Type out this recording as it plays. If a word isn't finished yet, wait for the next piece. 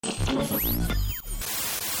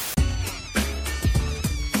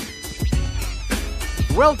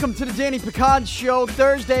Welcome to the Danny Picard Show,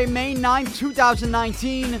 Thursday, May 9th,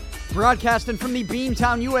 2019, broadcasting from the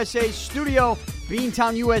Beantown USA studio.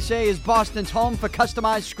 Beantown USA is Boston's home for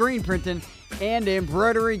customized screen printing and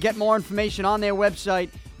embroidery. Get more information on their website,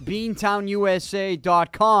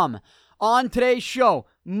 beantownusa.com. On today's show,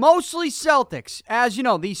 mostly Celtics. As you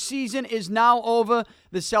know, the season is now over.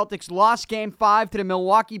 The Celtics lost Game 5 to the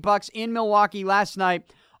Milwaukee Bucks in Milwaukee last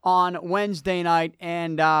night on Wednesday night,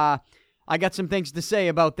 and I got some things to say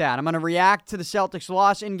about that. I'm going to react to the Celtics'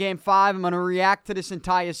 loss in Game 5. I'm going to react to this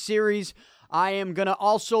entire series. I am going to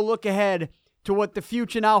also look ahead to what the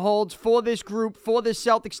future now holds for this group, for this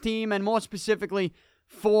Celtics team, and more specifically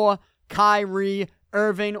for Kyrie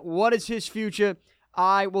Irving. What is his future?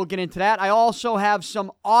 I will get into that. I also have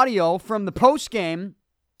some audio from the postgame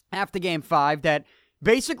after Game 5 that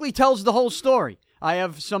basically tells the whole story. I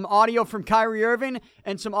have some audio from Kyrie Irving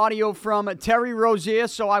and some audio from Terry Rozier,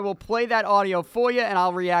 so I will play that audio for you, and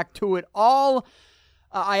I'll react to it all.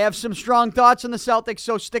 I have some strong thoughts on the Celtics,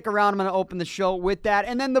 so stick around. I'm going to open the show with that.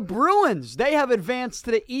 And then the Bruins, they have advanced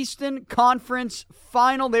to the Eastern Conference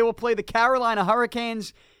Final. They will play the Carolina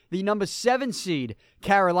Hurricanes, the number 7 seed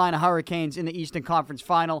Carolina Hurricanes in the Eastern Conference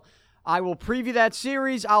Final. I will preview that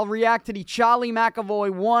series. I'll react to the Charlie McAvoy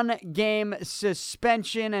 1-game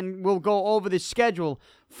suspension, and we'll go over the schedule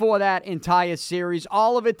for that entire series.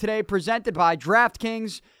 All of it today presented by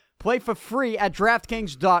DraftKings. Play for free at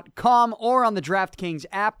DraftKings.com or on the DraftKings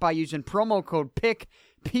app by using promo code PIC,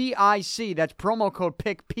 P-I-C. That's promo code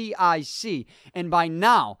PIC, P-I-C. And by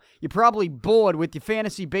now, you're probably bored with your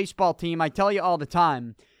fantasy baseball team. I tell you all the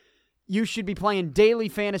time, you should be playing daily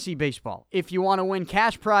fantasy baseball if you want to win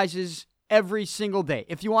cash prizes every single day.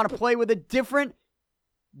 If you want to play with a different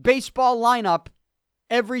baseball lineup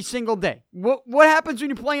every single day. What happens when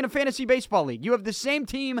you play in a fantasy baseball league? You have the same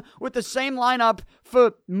team with the same lineup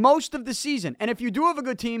for most of the season. And if you do have a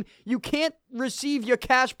good team, you can't receive your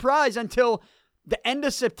cash prize until the end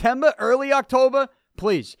of September, early October.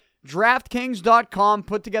 Please, DraftKings.com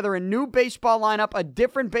put together a new baseball lineup, a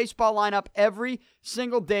different baseball lineup every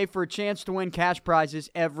single day for a chance to win cash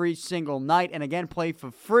prizes every single night. And again, play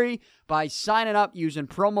for free by signing up using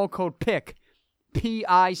promo code PIC,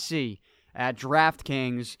 P-I-C, at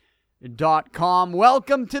DraftKings.com.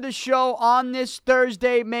 Welcome to the show on this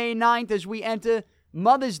Thursday, May 9th, as we enter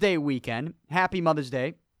Mother's Day weekend. Happy Mother's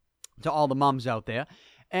Day to all the moms out there.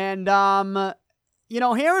 And, you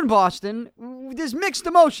know, here in Boston, there's mixed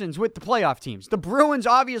emotions with the playoff teams. The Bruins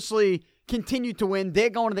obviously continue to win. They're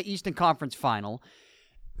going to the Eastern Conference Final.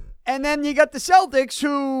 And then you got the Celtics,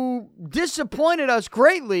 who disappointed us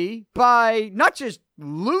greatly by not just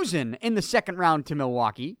losing in the second round to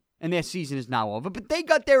Milwaukee, and their season is now over, but they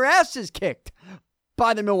got their asses kicked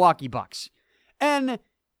by the Milwaukee Bucks. And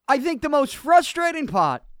I think the most frustrating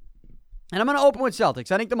part, and I'm going to open with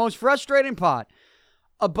Celtics, I think the most frustrating part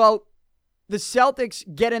about the Celtics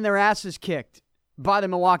getting their asses kicked by the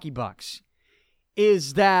Milwaukee Bucks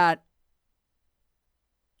is that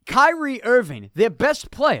Kyrie Irving, their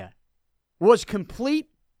best player, was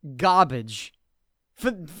complete garbage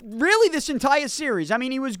for really this entire series. I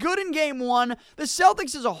mean, he was good in Game 1. The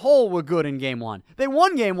Celtics as a whole were good in Game 1. They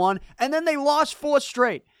won Game 1, and then they lost 4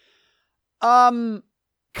 straight.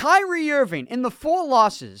 Kyrie Irving, in the 4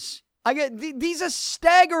 losses, these are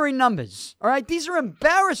staggering numbers, all right? These are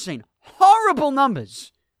embarrassing, horrible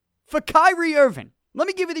numbers for Kyrie Irving. Let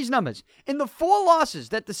me give you these numbers. In the 4 losses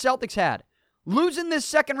that the Celtics had, losing this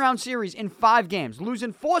second-round series in 5 games,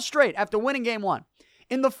 losing 4 straight after winning Game 1.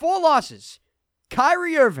 In the 4 losses,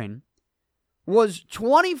 Kyrie Irving was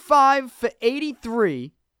 25 for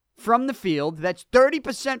 83 from the field. That's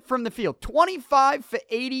 30% from the field. 25 for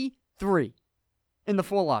 83 in the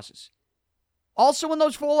 4 losses. Also in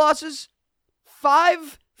those 4 losses,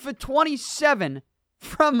 5 for 27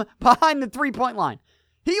 from behind the three-point line.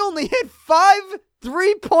 He only hit 5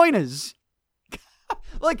 3-pointers.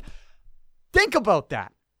 Like, think about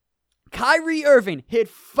that. Kyrie Irving hit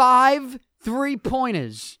 5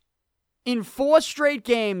 3-pointers in 4 straight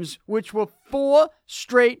games, which were 4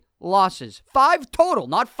 straight losses. 5 total,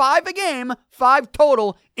 not 5 a game, 5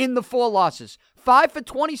 total in the 4 losses. 5 for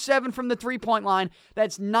 27 from the three-point line.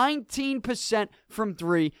 That's 19% from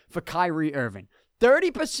 3 for Kyrie Irving.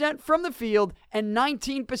 30% from the field and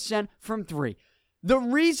 19% from 3. The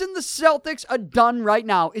reason the Celtics are done right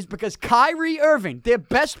now is because Kyrie Irving, their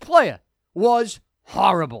best player, was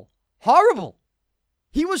horrible. Horrible.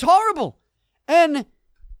 He was horrible. And,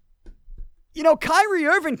 you know, Kyrie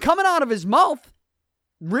Irving coming out of his mouth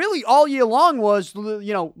really all year long was,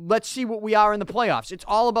 let's see what we are in the playoffs. It's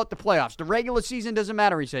all about the playoffs. The regular season doesn't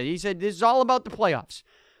matter, he said. He said, this is all about the playoffs.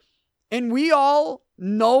 And we all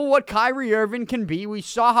know what Kyrie Irving can be. We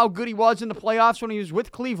saw how good he was in the playoffs when he was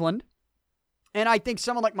with Cleveland. And I think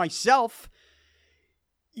someone like myself,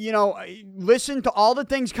 listened to all the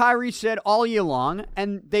things Kyrie said all year long,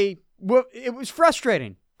 and it was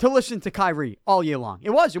frustrating to listen to Kyrie all year long.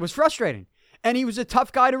 It was frustrating. And he was a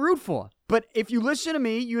tough guy to root for. But if you listen to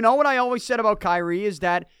me, you know what I always said about Kyrie is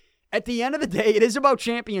that at the end of the day, it is about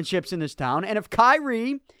championships in this town. And if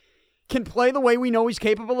Kyrie can play the way we know he's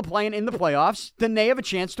capable of playing in the playoffs, then they have a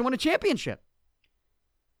chance to win a championship.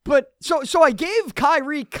 But so I gave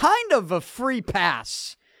Kyrie kind of a free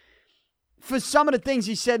pass for some of the things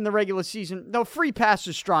he said in the regular season. Though free pass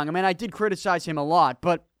is strong. I mean, I did criticize him a lot,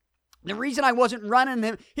 but the reason I wasn't running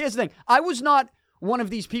him, here's the thing. I was not one of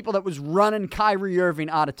these people that was running Kyrie Irving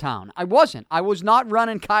out of town. I wasn't. I was not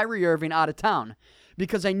running Kyrie Irving out of town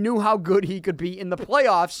because I knew how good he could be in the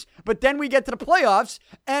playoffs. But then we get to the playoffs,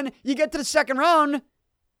 and you get to the second round,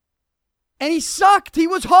 and he sucked. He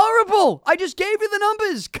was horrible. I just gave you the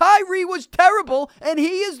numbers. Kyrie was terrible, and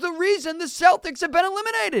he is the reason the Celtics have been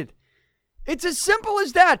eliminated. It's as simple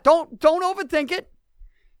as that. Don't overthink it.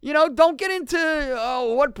 Don't get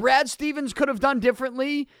into what Brad Stevens could have done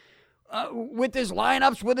differently with his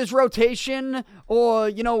lineups, with his rotation, or,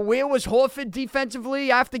 where was Horford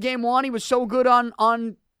defensively after game one? He was so good on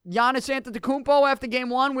Giannis Antetokounmpo after game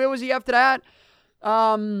one. Where was he after that?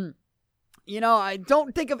 I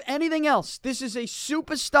don't think of anything else. This is a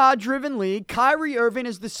superstar-driven league. Kyrie Irving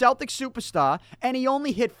is the Celtics superstar, and he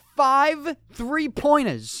only hit 5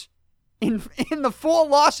 3-pointers in the 4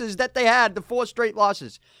 losses that they had, the 4 straight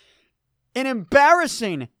losses. An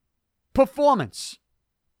embarrassing performance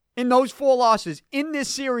in those 4 losses in this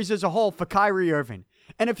series as a whole for Kyrie Irving.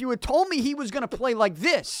 And if you had told me he was going to play like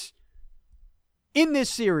this in this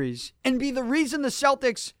series and be the reason the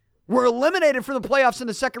Celtics were eliminated from the playoffs in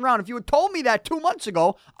the second round, if you had told me that 2 months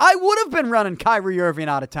ago, I would have been running Kyrie Irving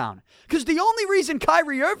out of town. Because the only reason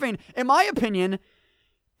Kyrie Irving, in my opinion,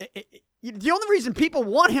 the only reason people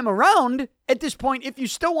want him around at this point, if you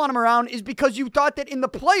still want him around, is because you thought that in the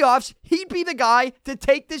playoffs, he'd be the guy to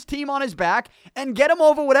take this team on his back and get them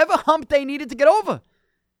over whatever hump they needed to get over.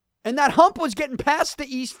 And that hump was getting past the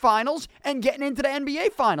East Finals and getting into the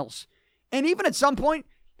NBA Finals. And even at some point,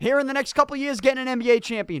 here in the next couple of years, getting an NBA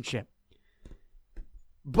championship.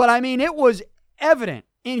 But, I mean, it was evident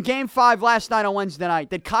in Game 5 last night on Wednesday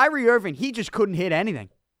night that Kyrie Irving, he just couldn't hit anything.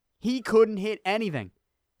 He couldn't hit anything.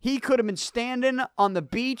 He could have been standing on the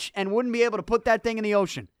beach and wouldn't be able to put that thing in the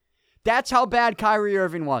ocean. That's how bad Kyrie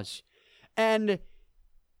Irving was. And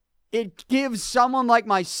it gives someone like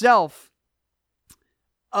myself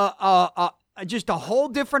just a whole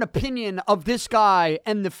different opinion of this guy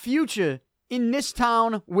and the future in this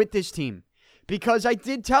town with this team. Because I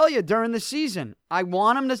did tell you during the season, I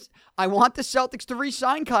want the Celtics to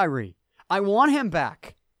re-sign Kyrie. I want him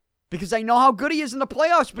back. Because I know how good he is in the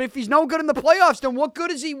playoffs. But if he's no good in the playoffs, then what good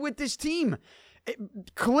is he with this team?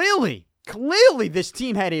 Clearly, this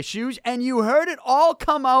team had issues, and you heard it all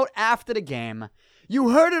come out after the game. The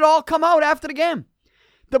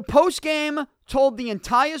postgame told the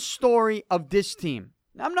entire story of this team.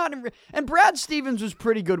 And Brad Stevens was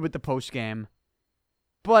pretty good with the postgame.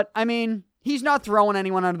 But, I mean, he's not throwing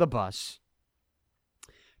anyone under the bus.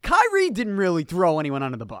 Kyrie didn't really throw anyone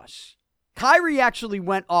under the bus. Kyrie actually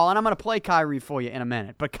went all, and I'm going to play Kyrie for you in a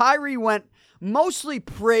minute, but Kyrie went mostly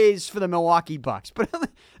praise for the Milwaukee Bucks, but it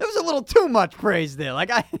was a little too much praise there.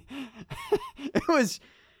 It was,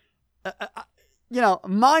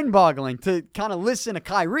 mind-boggling to kind of listen to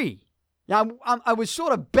Kyrie. I was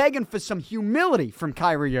sort of begging for some humility from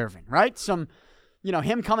Kyrie Irving, right? Some,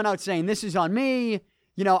 him coming out saying, this is on me.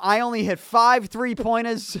 I only hit 5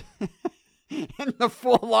 3-pointers in the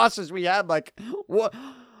 4 losses we had. What?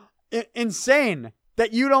 Insane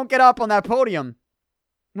that you don't get up on that podium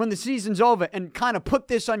when the season's over and kind of put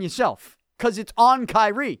this on yourself because it's on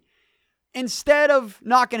Kyrie. Instead of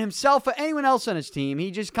knocking himself or anyone else on his team, he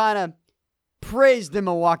just kind of praised the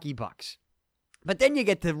Milwaukee Bucks. But then you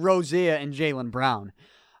get to Rozier and Jaylen Brown.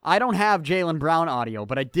 I don't have Jaylen Brown audio,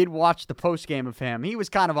 but I did watch the postgame of him. He was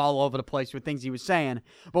kind of all over the place with things he was saying.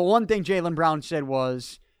 But one thing Jaylen Brown said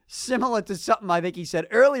was similar to something I think he said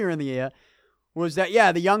earlier in the year, was that,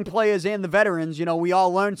 the young players and the veterans, we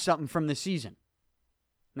all learned something from this season.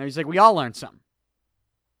 And he's like, we all learned something.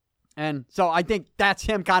 And so I think that's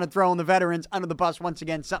him kind of throwing the veterans under the bus once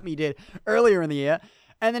again, something he did earlier in the year.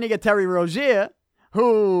 And then you get Terry Rozier,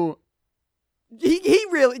 who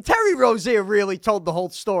Terry Rozier really told the whole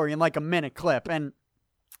story in like a minute clip. And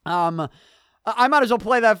I might as well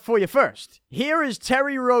play that for you first. Here is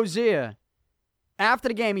Terry Rozier after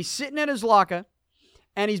the game. He's sitting in his locker,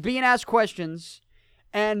 and he's being asked questions.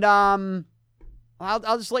 And I'll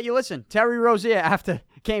just let you listen. Terry Rozier after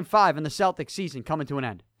Game 5 in the Celtics season coming to an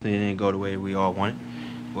end. It didn't go the way we all wanted.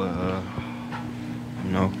 But,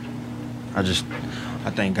 I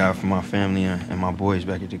thank God for my family and my boys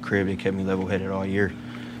back at the crib. They kept me level-headed all year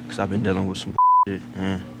because I've been dealing with some shit.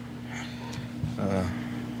 And,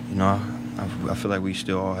 I feel like we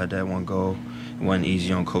still all had that one goal. It wasn't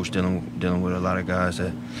easy on coach dealing with a lot of guys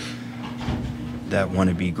that want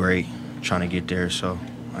to be great, trying to get there. So,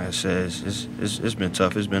 like I said, it's been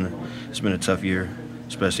tough. It's been a tough year,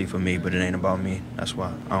 especially for me. But it ain't about me. That's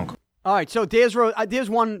why I don't. All right. So there's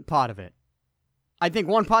one part of it. I think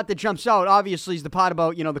one part that jumps out obviously is the part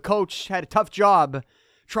about the coach had a tough job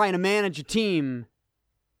trying to manage a team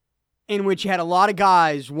in which you had a lot of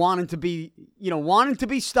guys wanting to be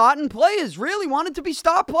starting players, really wanted to be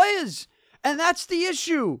star players. And that's the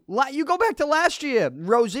issue. You go back to last year,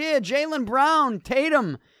 Rozier, Jaylen Brown,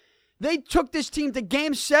 Tatum, they took this team to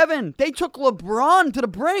Game 7. They took LeBron to the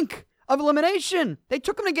brink of elimination. They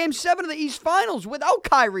took him to Game 7 of the East Finals without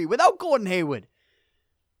Kyrie, without Gordon Hayward.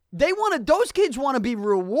 Those kids want to be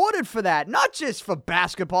rewarded for that, not just for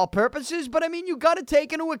basketball purposes, but you got to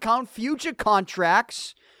take into account future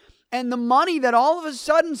contracts and the money that all of a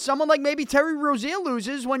sudden someone like maybe Terry Rozier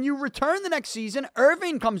loses when you return the next season.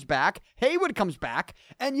 Irving comes back, Hayward comes back,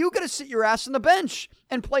 and you got to sit your ass on the bench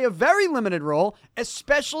and play a very limited role,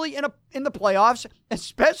 especially in the playoffs,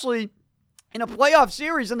 especially in a playoff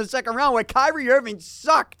series in the second round where Kyrie Irving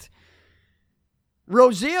sucked.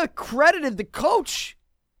 Rozier credited the coach.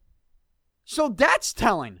 So that's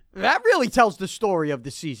telling. That really tells the story of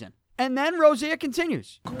the season. And then Rozier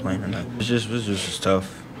continues. Complaining that it just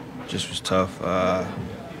tough. Just was tough.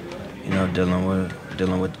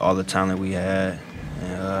 Dealing with all the talent we had,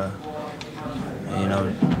 and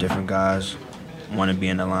different guys want to be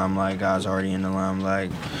in the limelight. Guys already in the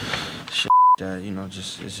limelight. Shit that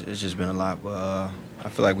it's just been a lot. But I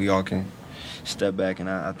feel like we all can step back, and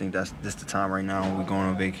I think that's the time right now when we're going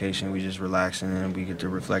on vacation. We just relaxing and we get to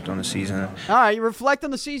reflect on the season. All right, you reflect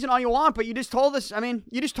on the season all you want, but you just told us.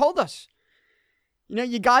 You just told us.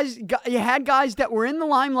 You had guys that were in the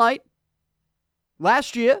limelight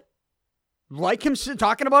last year, like him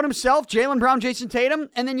talking about himself, Jaylen Brown, Jason Tatum,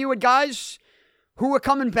 and then you had guys who were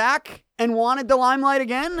coming back and wanted the limelight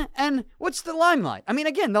again. And what's the limelight?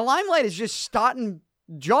 Again, the limelight is just starting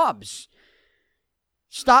jobs,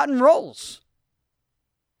 starting roles.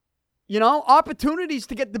 Opportunities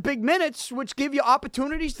to get the big minutes, which give you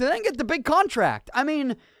opportunities to then get the big contract. I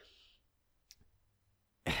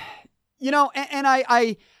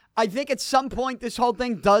think at some point this whole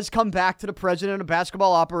thing does come back to the president of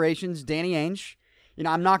basketball operations, Danny Ainge.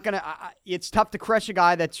 I'm not going to... it's tough to crush a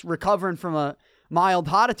guy that's recovering from a mild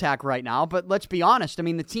heart attack right now, but let's be honest.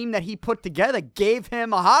 The team that he put together gave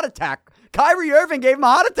him a heart attack. Kyrie Irving gave him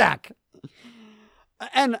a heart attack.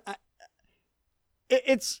 And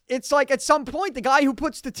it's like at some point, the guy who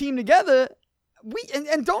puts the team together...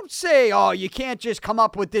 And don't say, you can't just come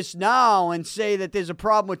up with this now and say that there's a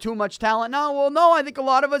problem with too much talent. No, I think a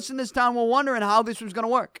lot of us in this town were wondering how this was going to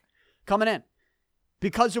work coming in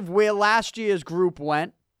because of where last year's group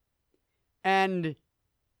went and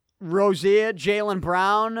Rozier, Jaylen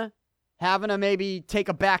Brown having to maybe take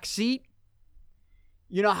a back seat.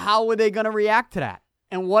 How were they going to react to that?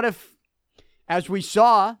 And what if, as we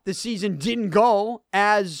saw, the season didn't go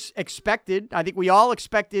as expected? I think we all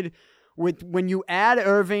expected when you add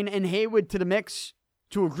Irving and Hayward to the mix,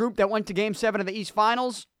 to a group that went to Game 7 of the East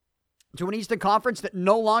Finals, to an Eastern Conference that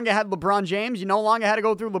no longer had LeBron James, you no longer had to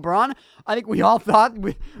go through LeBron. I think we all thought,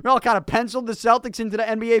 we all kind of penciled the Celtics into the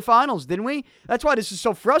NBA Finals, didn't we? That's why this is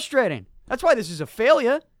so frustrating. That's why this is a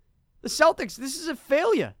failure. The Celtics, this is a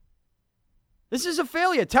failure. This is a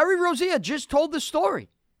failure. Terry Rozier just told the story.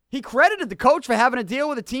 He credited the coach for having to deal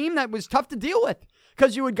with a team that was tough to deal with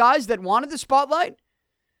because you had guys that wanted the spotlight,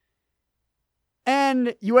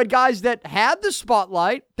 and you had guys that had the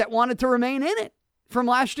spotlight that wanted to remain in it from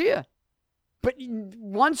last year. But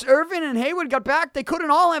once Irving and Hayward got back, they couldn't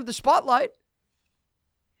all have the spotlight.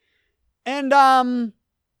 And,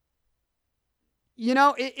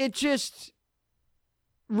 it just,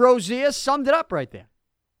 Rozier summed it up right there.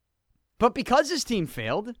 But because his team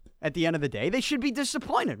failed at the end of the day, they should be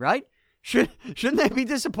disappointed, right? Shouldn't they be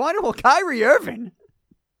disappointed? Well, Kyrie Irving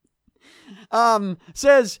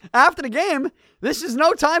says after the game, this is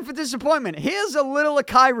no time for disappointment. Here's a little of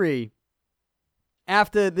Kyrie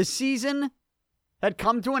after the season had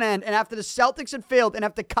come to an end and after the Celtics had failed and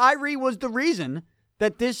after Kyrie was the reason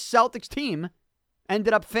that this Celtics team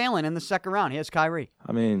ended up failing in the second round. Here's Kyrie.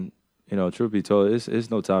 I mean, truth be told, it's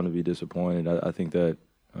no time to be disappointed. I think that,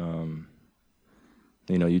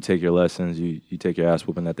 you take your lessons, you take your ass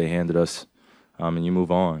whooping that they handed us, and you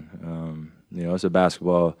move on. It's a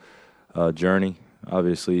basketball journey.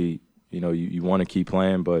 Obviously, you want to keep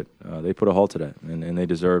playing, but they put a halt to that, and they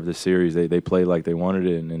deserve this series. They played like they wanted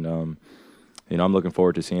it, and I'm looking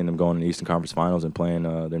forward to seeing them going in the Eastern Conference Finals and playing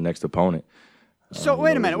their next opponent. So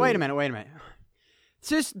wait a minute.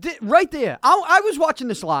 Just right there, I was watching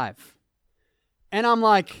this live, and I'm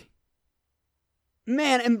like,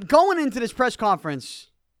 man, and going into this press conference,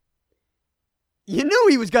 you knew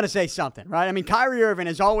he was going to say something, right? I mean, Kyrie Irving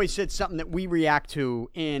has always said something that we react to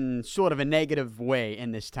in sort of a negative way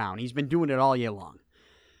in this town. He's been doing it all year long.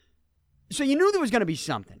 So you knew there was going to be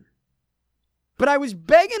something. But I was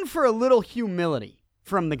begging for a little humility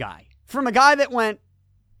from the guy. From a guy that went,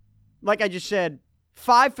 like I just said,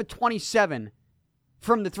 5 for 27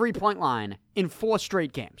 from the three-point line in 4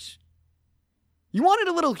 straight games. You wanted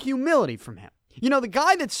a little humility from him. The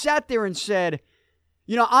guy that sat there and said,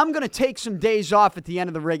 I'm going to take some days off at the end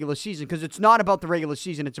of the regular season because it's not about the regular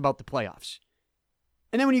season, it's about the playoffs.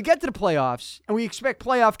 And then when you get to the playoffs and we expect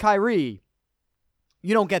playoff Kyrie,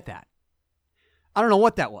 you don't get that. I don't know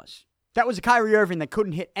what that was. That was a Kyrie Irving that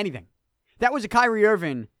couldn't hit anything. That was a Kyrie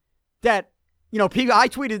Irving that, people, I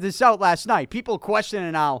tweeted this out last night. People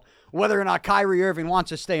questioning now whether or not Kyrie Irving wants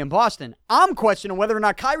to stay in Boston. I'm questioning whether or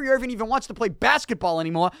not Kyrie Irving even wants to play basketball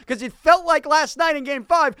anymore because it felt like last night in Game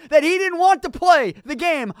 5 that he didn't want to play the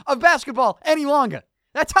game of basketball any longer.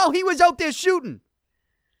 That's how he was out there shooting.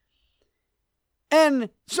 And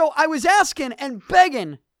so I was asking and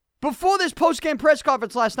begging before this post-game press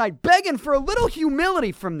conference last night, begging for a little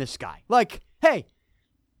humility from this guy. Like, hey,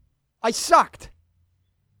 I sucked.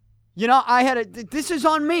 This is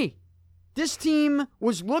on me. This team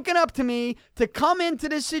was looking up to me to come into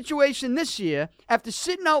this situation this year after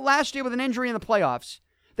sitting out last year with an injury in the playoffs.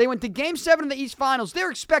 They went to Game 7 of the East Finals. They're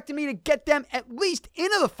expecting me to get them at least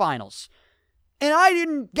into the finals. And I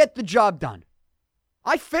didn't get the job done.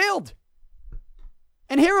 I failed.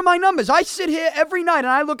 And here are my numbers. I sit here every night and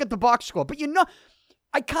I look at the box score. But even though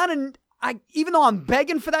I'm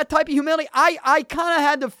begging for that type of humility, I kind of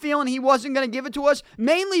had the feeling he wasn't going to give it to us.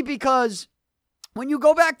 Mainly because when you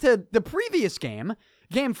go back to the previous game,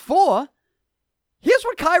 Game 4, here's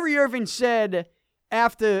what Kyrie Irving said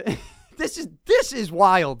after, this is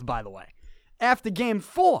wild, by the way, after Game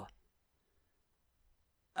 4.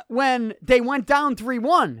 When they went down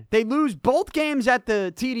 3-1, they lose both games at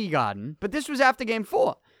the TD Garden, but this was after Game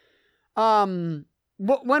 4. When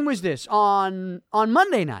was this? On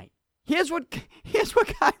Monday night. Here's what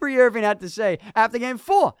Kyrie Irving had to say after Game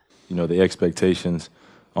 4. The expectations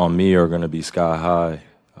on me are going to be sky high,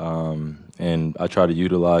 and I try to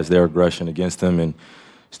utilize their aggression against them and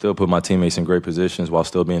still put my teammates in great positions while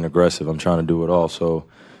still being aggressive. I'm trying to do it all. So,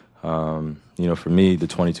 for me, the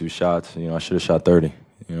 22 shots, I should have shot 30.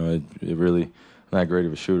 It really not great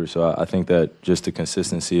of a shooter. So I think that just the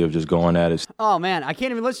consistency of just going at it. Oh, man, I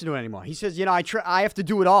can't even listen to it anymore. He says, I have to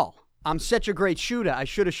do it all. I'm such a great shooter. I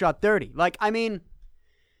should have shot 30.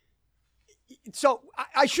 So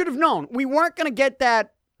I should have known. We weren't going to get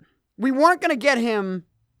that. We weren't going to get him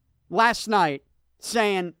last night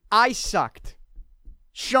saying, I sucked.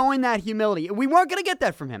 Showing that humility. We weren't going to get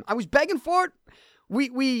that from him. I was begging for it.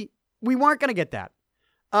 We weren't going to get that.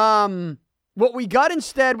 What we got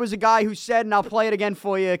instead was a guy who said, and I'll play it again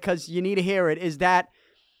for you because you need to hear it, is that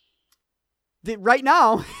right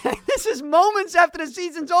now, this is moments after the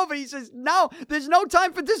season's over, he says, no, there's no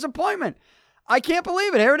time for disappointment. I can't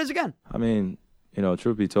believe it. Here it is again. I mean,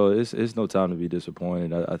 truth be told, it's no time to be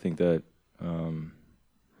disappointed. I think that,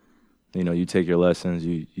 you take your lessons,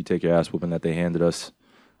 you take your ass whooping that they handed us,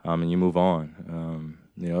 and you move on.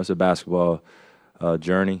 It's a basketball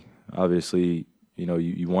journey. Obviously,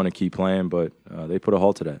 you want to keep playing, but they put a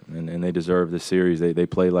halt to that, and they deserve this series. They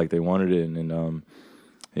played like they wanted it,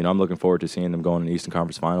 and I'm looking forward to seeing them going in the Eastern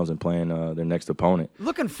Conference Finals and playing their next opponent.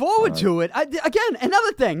 Looking forward to it. Again,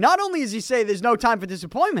 another thing. Not only does he say there's no time for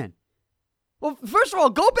disappointment, well, first of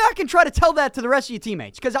all, go back and try to tell that to the rest of your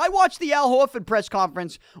teammates, because I watched the Al Horford press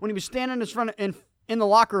conference when he was standing in the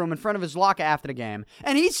locker room in front of his locker after the game,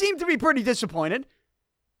 and he seemed to be pretty disappointed.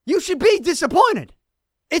 You should be disappointed.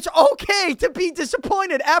 It's okay to be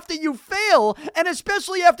disappointed after you fail, and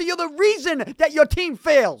especially after you're the reason that your team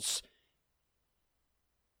fails.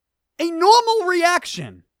 A normal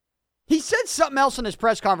reaction. He said something else in his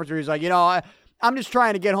press conference where he was like, I'm just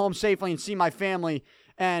trying to get home safely and see my family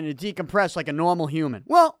and decompress like a normal human.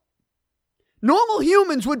 Well, Normal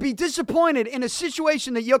humans would be disappointed in a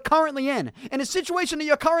situation that you're currently in a situation that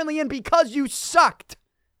you're currently in because you sucked.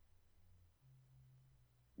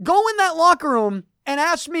 Go in that locker room and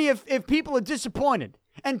ask me if people are disappointed.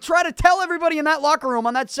 And try to tell everybody in that locker room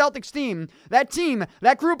on that Celtics team,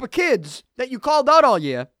 that group of kids that you called out all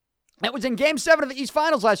year, that was in Game 7 of the East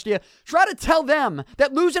Finals last year, try to tell them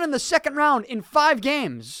that losing in the second round in 5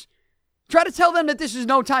 games, try to tell them that this is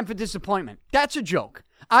no time for disappointment. That's a joke.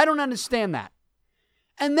 I don't understand that.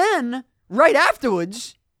 And then, right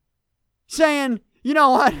afterwards, saying, you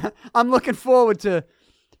know what, I'm looking forward to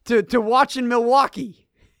watching Milwaukee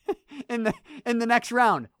in the next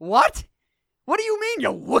round. What? What do you mean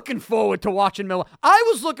you're looking forward to watching Milwaukee? I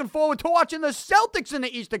was looking forward to watching the Celtics in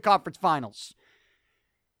the Eastern Conference Finals.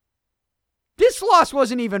 This loss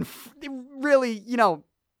wasn't even really,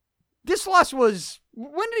 this loss was,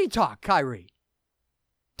 when did he talk, Kyrie?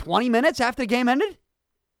 20 minutes after the game ended?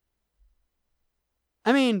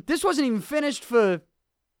 I mean, this game wasn't even finished for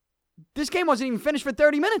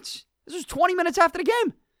 30 minutes. This was 20 minutes after the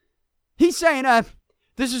game. He's saying,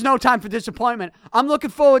 this is no time for disappointment. I'm looking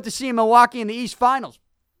forward to seeing Milwaukee in the East Finals.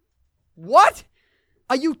 What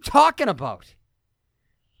are you talking about?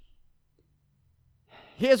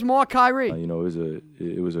 Here's more Kyrie.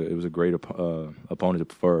 It was a great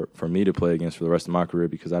opponent for me to play against for the rest of my career,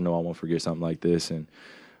 because I know I won't forget something like this. And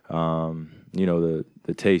the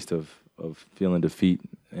taste of feeling defeat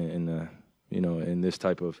in this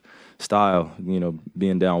type of style,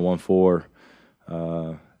 being down 1-4.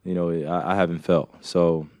 I haven't felt.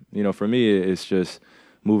 So, for me, it's just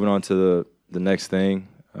moving on to the next thing,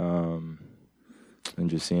 and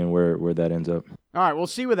just seeing where that ends up. All right, we'll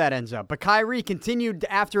see where that ends up. But Kyrie continued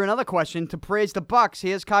after another question to praise the Bucks.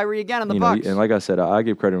 Here's Kyrie again on the Bucks. And like I said, I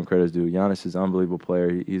give credit when credit's due. Giannis is an unbelievable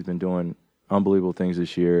player. He's been doing unbelievable things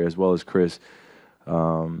this year, as well as Chris.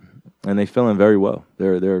 And they feeling very well.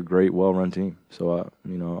 They're a great, well-run team. So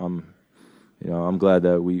I'm glad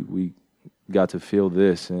that we got to feel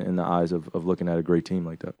this in the eyes of looking at a great team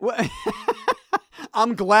like that.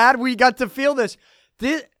 I'm glad we got to feel this.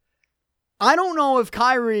 I don't know if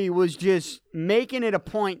Kyrie was just making it a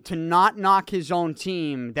point to not knock his own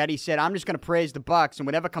team, that he said, I'm just going to praise the Bucks, and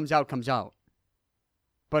whatever comes out, comes out.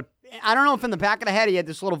 But I don't know if in the back of the head he had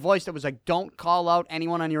this little voice that was like, don't call out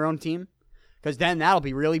anyone on your own team, because then that'll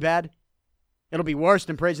be really bad. It'll be worse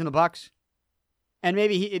than praising the Bucks. And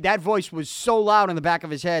maybe that voice was so loud in the back of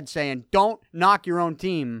his head saying, don't knock your own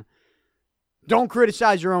team. Don't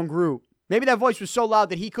criticize your own group. Maybe that voice was so loud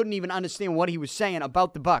that he couldn't even understand what he was saying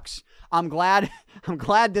about the Bucks. I'm glad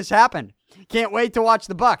this happened. Can't wait to watch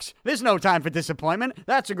the Bucks. There's no time for disappointment.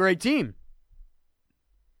 That's a great team.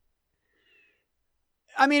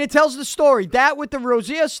 I mean, it tells the story. That with the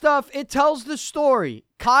Rozier stuff, it tells the story.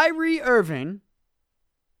 Kyrie Irving,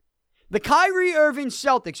 the Kyrie Irving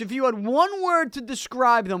Celtics, if you had one word to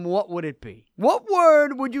describe them, what would it be? What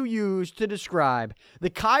word would you use to describe the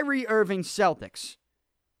Kyrie Irving Celtics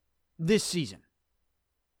this season?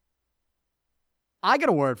 I got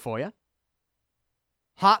a word for you.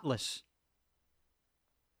 Hotless.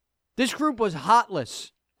 This group was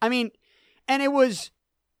hotless. I mean, and it was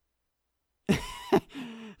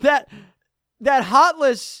that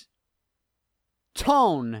hotless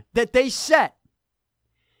tone that they set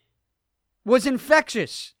was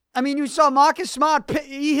infectious. I mean, you saw Marcus Smart,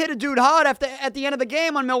 he hit a dude hard at the end of the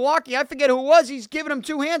game on Milwaukee. I forget who it was. He's giving him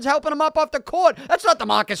 2 hands, helping him up off the court. That's not the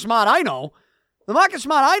Marcus Smart I know. The Marcus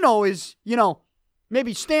Smart I know is,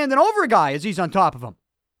 maybe standing over a guy as he's on top of him,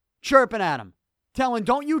 chirping at him, telling,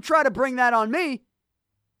 don't you try to bring that on me.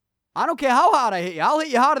 I don't care how hard I hit you. I'll hit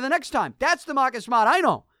you harder the next time. That's the Marcus Smart I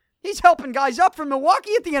know. He's helping guys up from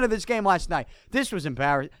Milwaukee at the end of this game last night. This was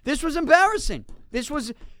embarrassing. This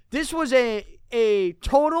was a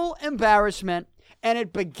total embarrassment, and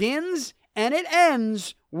it begins and it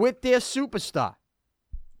ends with their superstar.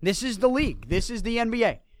 This is the league. This is the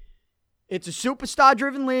NBA. It's a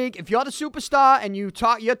superstar-driven league. If you're the superstar and you're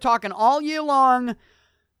talking all year long,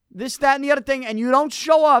 this, that, and the other thing, and you don't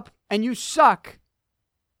show up and you suck,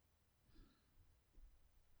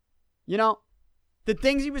 the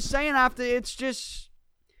things he was saying after, it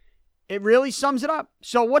really sums it up.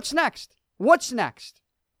 So what's next? What's next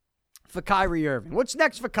for Kyrie Irving? What's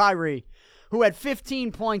next for Kyrie, who had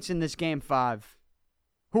 15 points in this Game 5,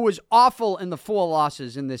 who was awful in the 4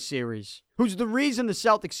 losses in this series, who's the reason the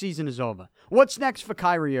Celtics season is over? What's next for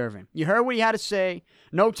Kyrie Irving? You heard what he had to say.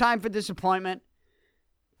 No time for disappointment.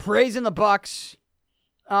 Praising the Bucks.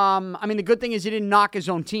 The good thing is he didn't knock his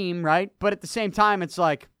own team, right? But at the same time, it's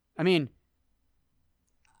like,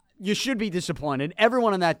 you should be disappointed.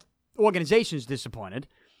 Everyone in that organization is disappointed.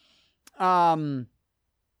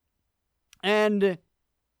 And,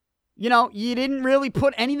 you didn't really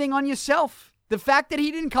put anything on yourself. The fact that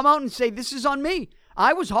he didn't come out and say, this is on me.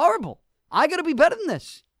 I was horrible. I got to be better than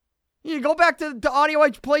this. You go back to the audio I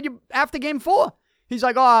played you after Game 4. He's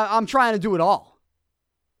like, I'm trying to do it all.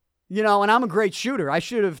 And I'm a great shooter. I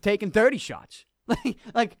should have taken 30 shots.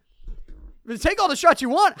 Like, take all the shots you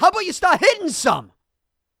want. How about you start hitting some?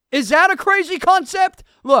 Is that a crazy concept?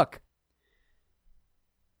 Look,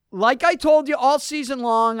 like I told you all season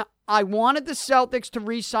long, I wanted the Celtics to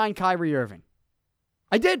re-sign Kyrie Irving.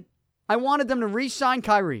 I did. I wanted them to re-sign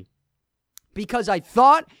Kyrie because I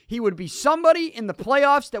thought he would be somebody in the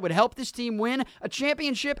playoffs that would help this team win a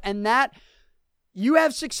championship, and that you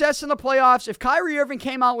have success in the playoffs. If Kyrie Irving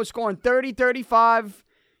came out with scoring 30, 35,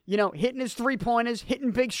 hitting his three-pointers,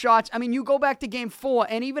 hitting big shots. I mean, you go back to Game 4,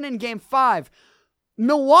 and even in Game 5,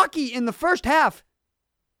 Milwaukee in the first half,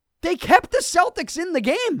 they kept the Celtics in the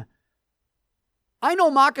game. I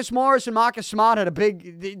know Marcus Morris and Marcus Smart had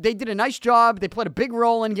they did a nice job. They played a big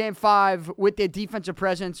role in Game 5 with their defensive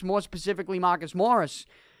presence, more specifically Marcus Morris.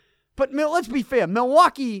 But let's be fair,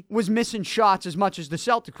 Milwaukee was missing shots as much as the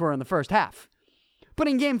Celtics were in the first half. But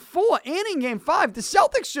in Game 4 and in Game 5, the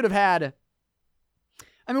Celtics should have had,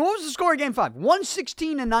 what was the score of Game 5?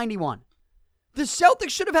 116-91. The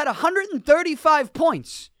Celtics should have had 135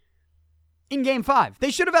 points in Game 5.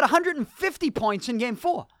 They should have had 150 points in Game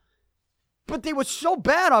 4. But they were so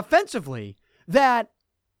bad offensively that,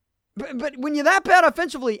 but when you're that bad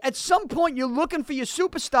offensively, at some point you're looking for your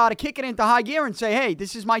superstar to kick it into high gear and say, hey,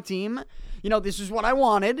 this is my team. This is what I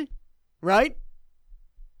wanted, right?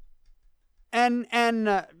 And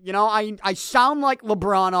I sound like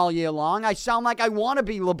LeBron all year long. I sound like I want to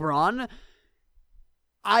be LeBron.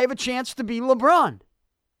 I have a chance to be LeBron.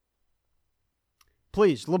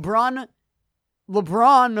 Please, LeBron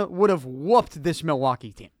would have whooped this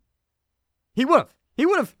Milwaukee team. He would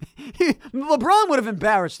have. LeBron would have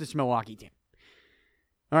embarrassed this Milwaukee team.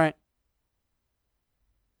 All right.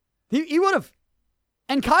 He would have.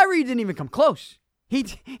 And Kyrie didn't even come close. He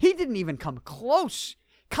didn't even come close.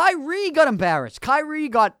 Kyrie got embarrassed. Kyrie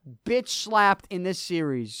got bitch slapped in this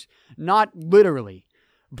series. Not literally,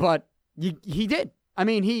 but he did.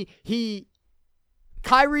 Kyrie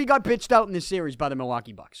got bitched out in this series by the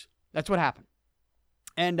Milwaukee Bucks. That's what happened.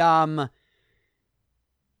 And, I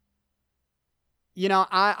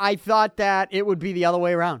thought that it would be the other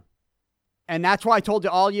way around. And that's why I told you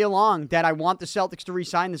all year long that I want the Celtics to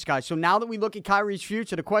re-sign this guy. So now that we look at Kyrie's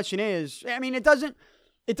future, the question is, it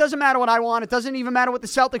doesn't matter what I want. It doesn't even matter what the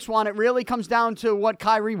Celtics want. It really comes down to what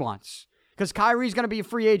Kyrie wants. Because Kyrie's going to be a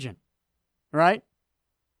free agent. Right?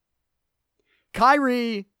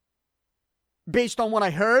 Kyrie, based on what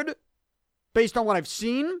I heard, based on what I've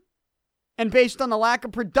seen, and based on the lack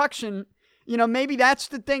of production, maybe that's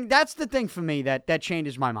the thing. That's the thing for me that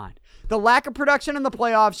changes my mind. The lack of production in the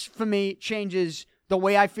playoffs, for me, changes the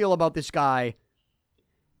way I feel about this guy.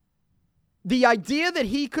 The idea that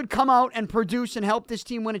he could come out and produce and help this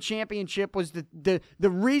team win a championship was the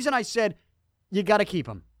reason I said, you got to keep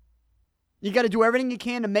him. You got to do everything you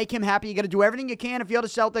can to make him happy. You got to do everything you can if you're the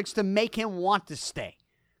Celtics to make him want to stay.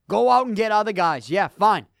 Go out and get other guys. Yeah,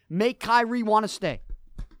 fine. Make Kyrie want to stay.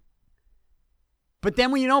 But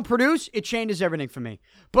then when you don't produce, it changes everything for me.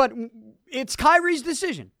 But it's Kyrie's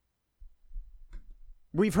decision.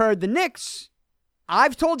 We've heard the Knicks.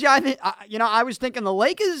 I've told you, I was thinking the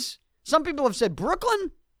Lakers. Some people have said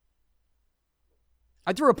Brooklyn.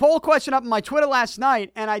 I threw a poll question up on my Twitter last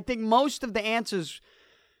night, and I think most of the answers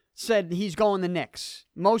said he's going the Knicks.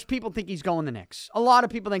 Most people think he's going the Knicks. A lot of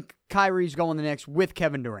people think Kyrie's going the Knicks with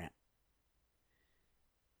Kevin Durant.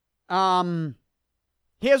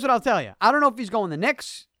 Here's what I'll tell you. I don't know if he's going the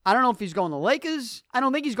Knicks. I don't know if he's going the Lakers. I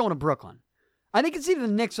don't think he's going to Brooklyn. I think it's either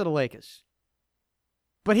the Knicks or the Lakers.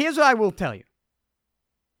 But here's what I will tell you.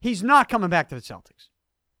 He's not coming back to the Celtics.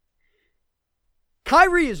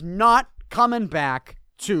 Kyrie is not coming back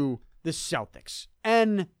to the Celtics.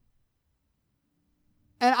 And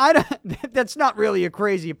that's not really a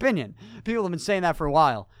crazy opinion. People have been saying that for a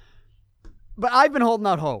while. But I've been holding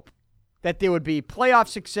out hope that there would be playoff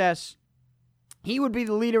success. He would be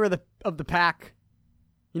the leader of the pack,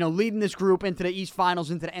 leading this group into the East Finals,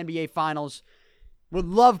 into the NBA Finals. Would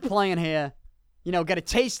love playing here. Got a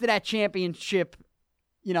taste of that championship,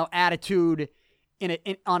 attitude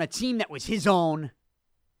on a team that was his own.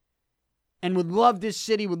 And would love this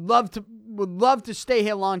city, would love to stay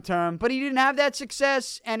here long term. But he didn't have that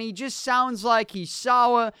success, and he just sounds like he's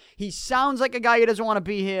sour. He sounds like a guy who doesn't want to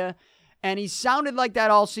be here. And he sounded like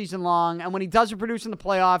that all season long. And when he doesn't produce in the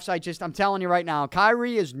playoffs, I'm telling you right now,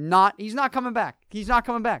 Kyrie he's not coming back. He's not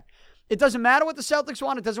coming back. It doesn't matter what the Celtics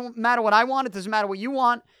want. It doesn't matter what I want. It doesn't matter what you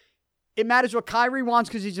want. It matters what Kyrie wants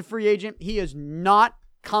because he's a free agent. He is not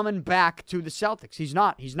coming back to the Celtics. He's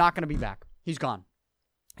not. He's not going to be back. He's gone.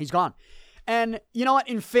 He's gone. And you know what?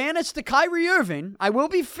 In fairness to Kyrie Irving, I will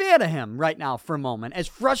be fair to him right now for a moment. As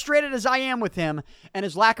frustrated as I am with him and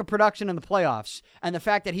his lack of production in the playoffs and the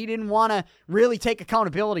fact that he didn't want to really take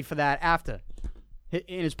accountability for that after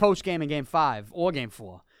in his postgame in Game 5 or Game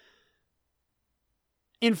 4.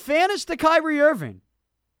 In fairness to Kyrie Irving,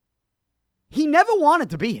 he never wanted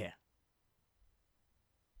to be here.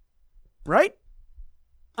 Right?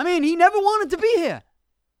 I mean, he never wanted to be here.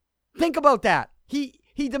 Think about that.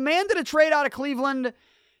 He demanded a trade out of Cleveland.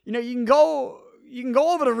 You know, you can go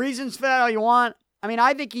over the reasons for that all you want. I mean,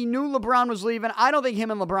 I think he knew LeBron was leaving. I don't think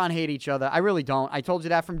him and LeBron hate each other. I really don't. I told you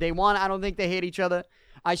that from day one. I don't think they hate each other.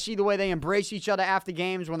 I see the way they embrace each other after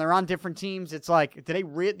games when they're on different teams. It's like,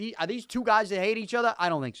 are these two guys that hate each other? I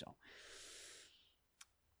don't think so.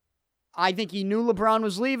 I think he knew LeBron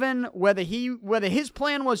was leaving. Whether his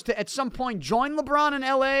plan was to at some point join LeBron in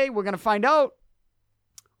LA, we're going to find out.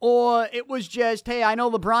 Or it was just, hey, I know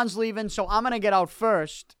LeBron's leaving, so I'm going to get out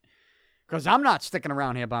first because I'm not sticking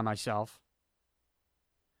around here by myself.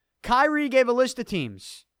 Kyrie gave a list of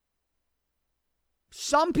teams.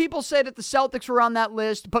 Some people say that the Celtics were on that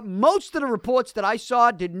list, but most of the reports that I saw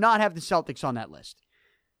did not have the Celtics on that list.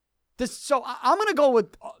 So I'm going to go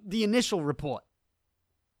with the initial report.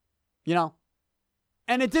 You know?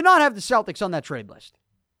 And it did not have the Celtics on that trade list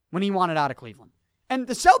when he wanted out of Cleveland. And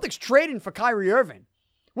the Celtics trading for Kyrie Irving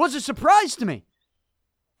was a surprise to me.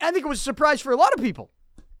 I think it was a surprise for a lot of people.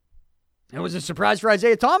 It was a surprise for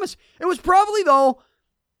Isaiah Thomas. It was probably, though,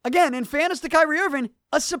 again, in fairness to Kyrie Irving,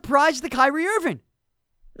 a surprise to Kyrie Irving.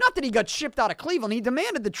 Not that he got shipped out of Cleveland. He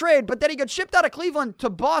demanded the trade, but that he got shipped out of Cleveland to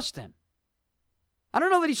Boston. I don't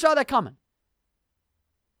know that he saw that coming.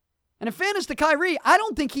 And in fairness to Kyrie, I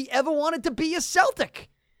don't think he ever wanted to be a Celtic.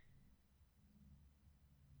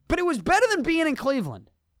 But it was better than being in Cleveland.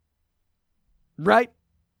 Right?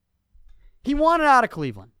 He wanted out of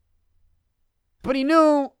Cleveland. But he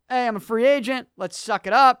knew, hey, I'm a free agent. Let's suck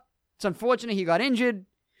it up. It's unfortunate he got injured.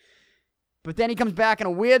 But then he comes back in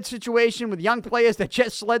a weird situation with young players that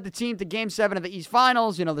just led the team to Game 7 of the East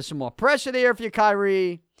Finals. You know, there's some more pressure there for you,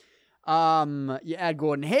 Kyrie. You add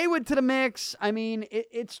Gordon Hayward to the mix. I mean,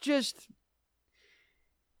 it's just...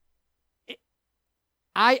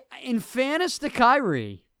 in fairness to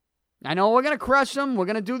Kyrie, I know we're going to crush him. We're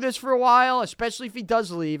going to do this for a while, especially if he does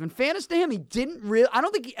leave. In fairness to him, I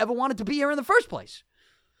don't think he ever wanted to be here in the first place.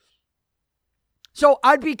 So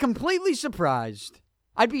I'd be completely surprised.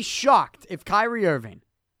 I'd be shocked if Kyrie Irving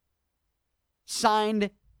signed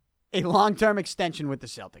a long-term extension with the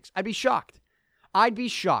Celtics. I'd be shocked. I'd be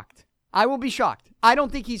shocked. I will be shocked. I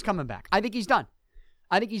don't think he's coming back. I think he's done.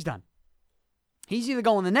 He's either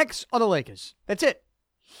going the Knicks or the Lakers. That's it.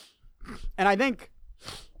 And I think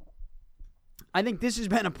this has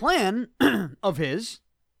been a plan of his,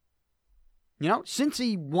 you know, since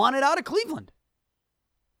he wanted out of Cleveland.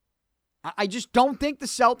 I just don't think the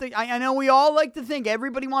Celtics... I know we all like to think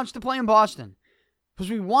everybody wants to play in Boston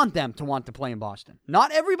because we want them to want to play in Boston.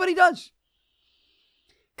 Not everybody does.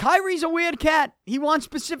 Kyrie's a weird cat. He wants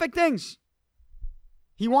specific things.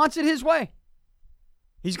 He wants it his way.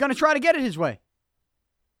 He's going to try to get it his way.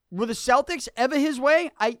 Were the Celtics ever his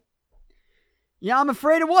way? I'm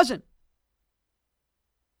afraid it wasn't.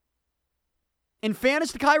 In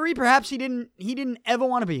fairness to Kyrie, perhaps he didn't ever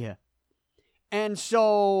want to be here. And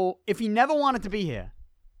so, if he never wanted to be here,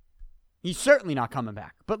 he's certainly not coming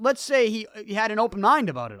back. But let's say he had an open mind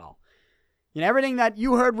about it all. You know, everything that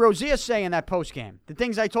you heard Rozier say in that postgame, the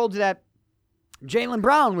things I told you that Jaylen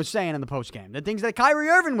Brown was saying in the postgame, the things that Kyrie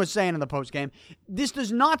Irving was saying in the postgame, this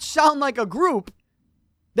does not sound like a group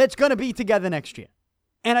that's going to be together next year.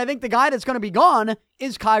 And I think the guy that's going to be gone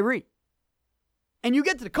is Kyrie. And you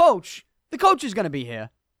get to the coach is going to be here.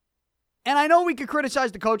 And I know we could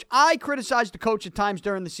criticize the coach. I criticized the coach at times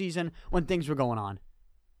during the season when things were going on.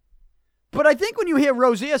 But I think when you hear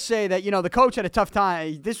Rozier say that, you know, the coach had a tough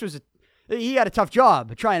time, he had a tough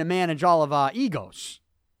job trying to manage all of our egos.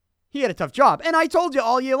 He had a tough job. And I told you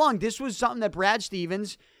all year long, this was something that Brad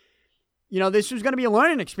Stevens, you know, this was going to be a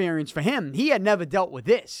learning experience for him. He had never dealt with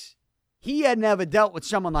this. He had never dealt with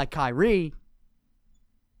someone like Kyrie.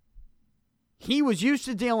 He was used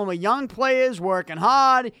to dealing with young players, working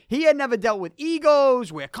hard. He had never dealt with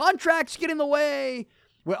egos, where contracts get in the way,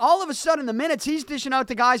 where all of a sudden the minutes he's dishing out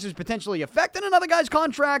to guys is potentially affecting another guy's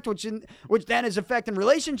contract, which then is affecting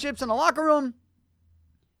relationships in the locker room.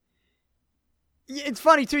 It's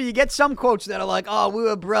funny, too. You get some quotes that are like, oh, we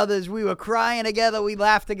were brothers. We were crying together. We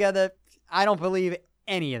laughed together. I don't believe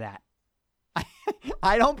any of that.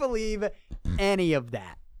 I don't believe any of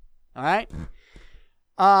that. All right?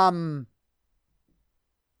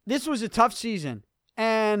 This was a tough season.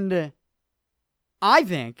 And I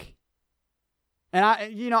think,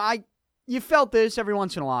 you felt this every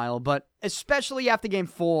once in a while, but especially after Game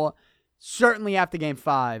 4, certainly after Game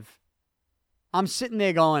 5, I'm sitting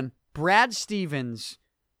there going, Brad Stevens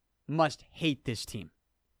must hate this team.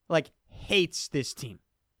 Like, hates this team.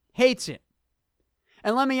 Hates it.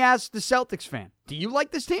 And let me ask the Celtics fan, do you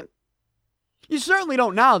like this team? You certainly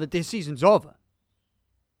don't now that this season's over.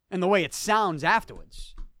 And the way it sounds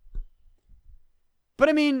afterwards. But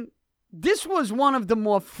I mean, this was one of the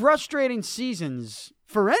more frustrating seasons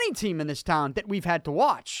for any team in this town that we've had to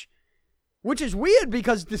watch. Which is weird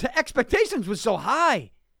because the expectations were so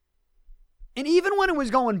high. And even when it was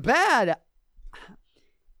going bad,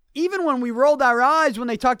 even when we rolled our eyes when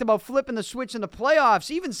they talked about flipping the switch in the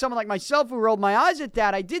playoffs, even someone like myself who rolled my eyes at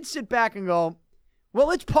that, I did sit back and go,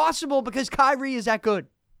 well, it's possible because Kyrie is that good.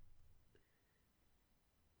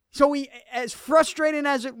 So as frustrating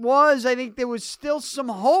as it was, I think there was still some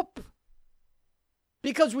hope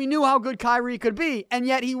because we knew how good Kyrie could be, and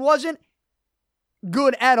yet he wasn't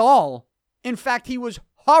good at all. In fact, he was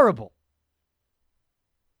horrible.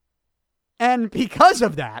 And because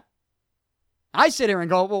of that, I sit here and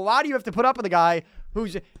go, well, why do you have to put up with a guy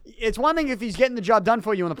who's... It's one thing if he's getting the job done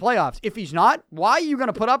for you in the playoffs. If he's not, why are you going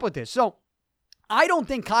to put up with this? So, I don't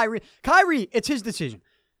think Kyrie, it's his decision.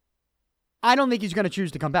 I don't think he's going to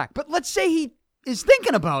choose to come back. But let's say he is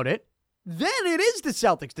thinking about it, then it is the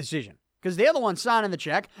Celtics' decision. Because they're the one signing the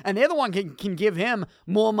check, and they're the one can give him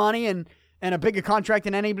more money and a bigger contract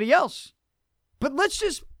than anybody else. But let's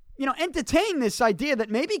just, entertain this idea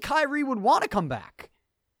that maybe Kyrie would want to come back.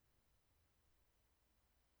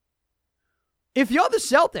 If you're the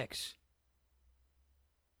Celtics,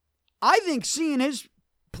 I think seeing his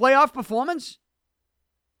playoff performance,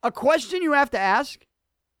 a question you have to ask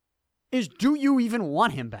is, do you even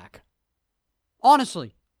want him back?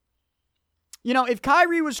 Honestly. If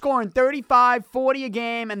Kyrie was scoring 35, 40 a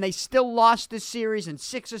game and they still lost this series in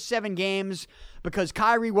 6 or 7 games because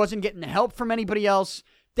Kyrie wasn't getting the help from anybody else,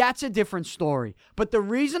 that's a different story. But the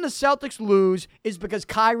reason the Celtics lose is because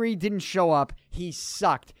Kyrie didn't show up. He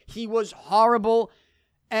sucked. He was horrible.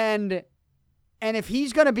 And if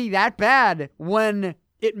he's going to be that bad when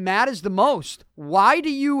it matters the most, why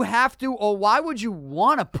do you have to, or why would you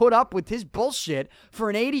want to put up with his bullshit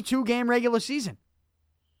for an 82-game regular season?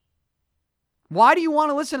 Why do you want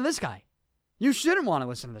to listen to this guy? You shouldn't want to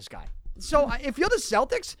listen to this guy. So if you're the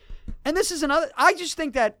Celtics, and this is another, I just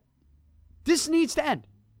think that this needs to end.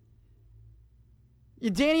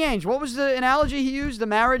 Danny Ainge, what was the analogy he used? The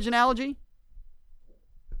marriage analogy?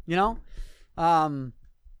 They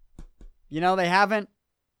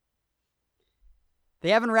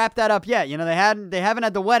haven't wrapped that up yet. They haven't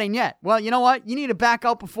had the wedding yet. Well, you know what? You need to back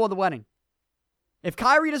out before the wedding. If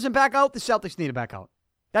Kyrie doesn't back out, the Celtics need to back out.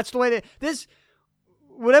 That's the way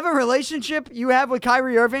whatever relationship you have with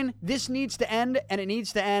Kyrie Irving, this needs to end, and it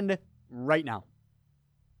needs to end right now.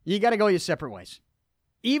 You got to go your separate ways.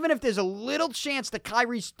 Even if there's a little chance that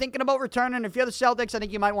Kyrie's thinking about returning, if you're the Celtics, I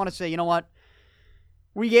think you might want to say, you know what?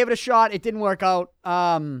 We gave it a shot. It didn't work out.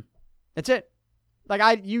 That's it.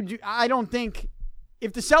 I don't think,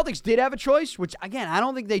 if the Celtics did have a choice, which, again, I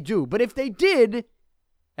don't think they do, but if they did,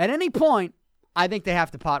 at any point, I think they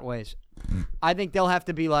have to part ways. I think they'll have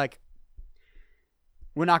to be like,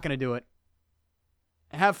 we're not going to do it.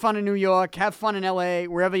 Have fun in New York. Have fun in L.A.,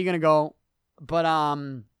 wherever you're going to go. But,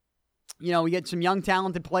 we get some young,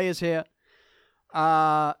 talented players here.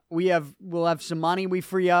 We'll have some money we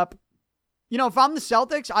free up. If I'm the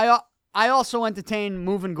Celtics, I also entertain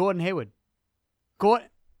moving Gordon Hayward.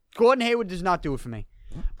 Gordon Hayward does not do it for me.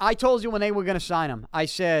 I told you when they were going to sign him, I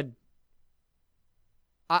said,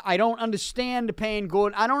 I don't understand paying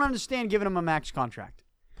Gordon. I don't understand giving him a max contract.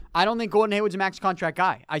 I don't think Gordon Hayward's a max contract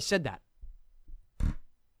guy. I said that.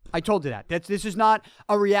 I told you that. This is not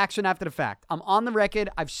a reaction after the fact. I'm on the record.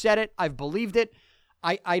 I've said it. I've believed it.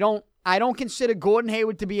 I don't consider Gordon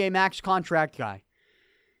Hayward to be a max contract guy.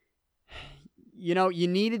 You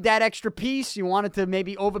needed that extra piece. You wanted to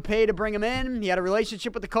maybe overpay to bring him in. He had a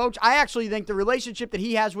relationship with the coach. I actually think the relationship that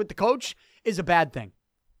he has with the coach is a bad thing.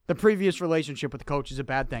 The previous relationship with the coach is a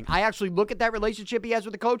bad thing. I actually look at that relationship he has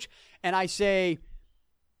with the coach, and I say,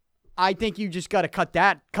 I think you just got to cut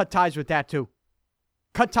ties with that too.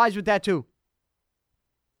 Cut ties with that too.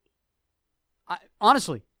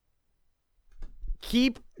 Honestly,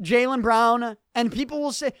 keep Jaylen Brown, and people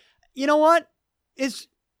will say, you know what?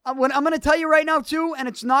 I'm going to tell you right now too, and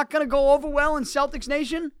it's not going to go over well in Celtics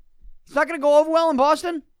Nation. It's not going to go over well in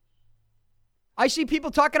Boston. I see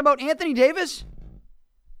people talking about Anthony Davis.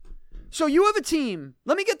 So you have a team.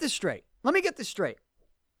 Let me get this straight.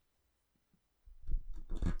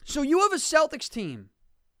 So you have a Celtics team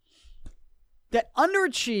that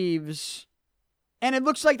underachieves, and it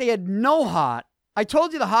looks like they had no heart. I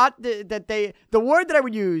told you the word that I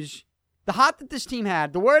would use, the heart that this team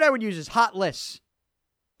had, the word I would use is hotless.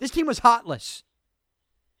 This team was hotless.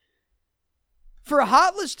 For a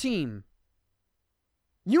hotless team,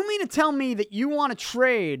 you mean to tell me that you want to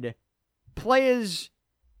trade players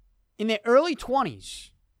in their early 20s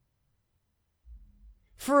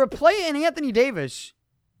for a player in Anthony Davis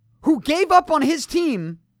who gave up on his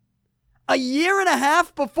team a year and a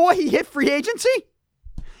half before he hit free agency?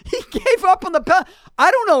 He gave up on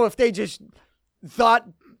I don't know if they just thought,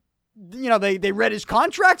 they read his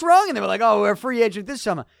contract wrong and they were like, oh, we're a free agent this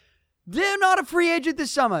summer. They're not a free agent this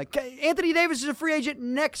summer. Anthony Davis is a free agent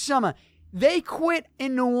next summer. They quit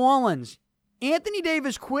in New Orleans. Anthony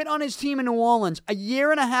Davis quit on his team in New Orleans a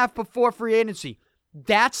year and a half before free agency.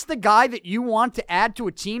 That's the guy that you want to add to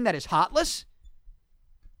a team that is hotless?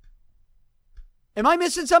 Am I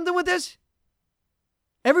missing something with this?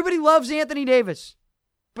 Everybody loves Anthony Davis.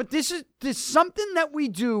 But this is something that we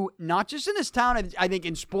do, not just in this town, I think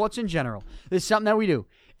in sports in general. There's something that we do.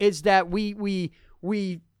 It's that we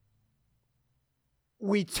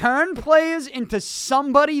turn players into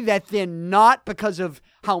somebody that they're not because of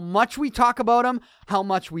how much we talk about them, how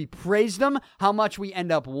much we praise them, how much we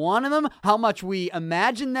end up wanting them, how much we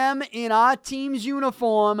imagine them in our team's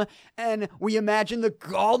uniform, and we imagine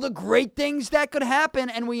all the great things that could happen,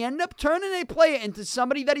 and we end up turning a player into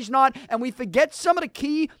somebody that he's not, and we forget some of the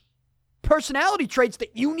key personality traits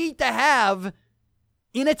that you need to have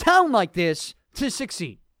in a town like this to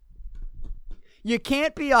succeed. You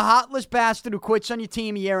can't be a heartless bastard who quits on your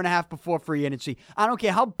team a year and a half before free agency. I don't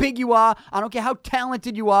care how big you are. I don't care how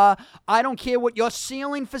talented you are. I don't care what your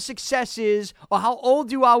ceiling for success is or how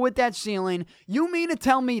old you are with that ceiling. You mean to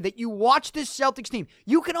tell me that you watch this Celtics team?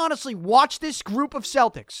 You can honestly watch this group of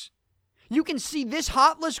Celtics. You can see this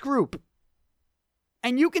heartless group.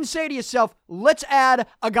 And you can say to yourself, let's add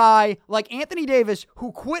a guy like Anthony Davis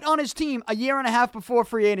who quit on his team a year and a half before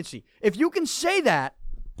free agency. If you can say that,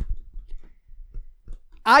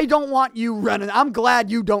 I don't want you running. I'm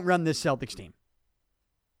glad you don't run this Celtics team.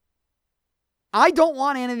 I don't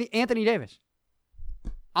want Anthony Davis.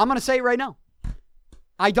 I'm going to say it right now.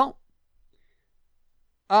 I don't.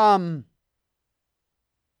 I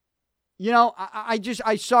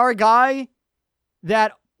saw a guy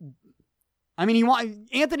that,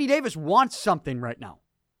 Anthony Davis wants something right now.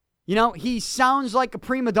 He sounds like a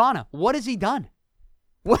prima donna. What has he done?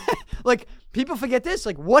 What, people forget this.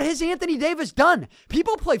 What has Anthony Davis done?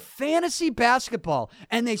 People play fantasy basketball,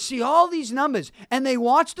 and they see all these numbers, and they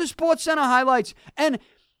watch the SportsCenter highlights, and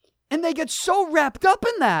they get so wrapped up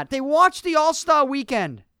in that. They watch the All-Star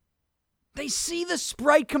Weekend. They see the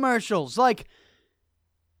Sprite commercials. What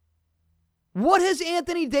has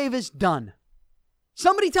Anthony Davis done?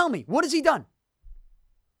 Somebody tell me, what has he done?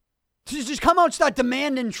 To just come out and start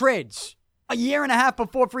demanding trades a year and a half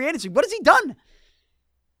before free agency. What has he done?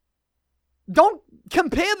 Don't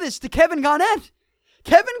compare this to Kevin Garnett.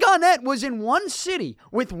 Kevin Garnett was in one city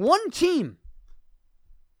with one team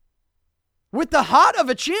with the heart of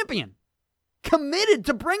a champion, committed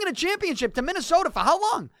to bringing a championship to Minnesota for how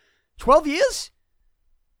long? 12 years?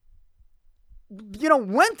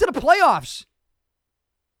 Went to the playoffs.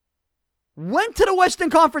 Went to the Western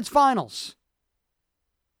Conference Finals.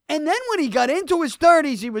 And then when he got into his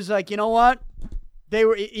 30s, he was like, you know what?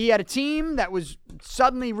 He had a team that was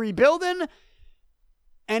suddenly rebuilding,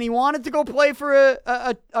 and he wanted to go play for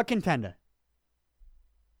a contender.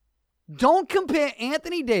 Don't compare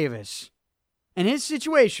Anthony Davis and his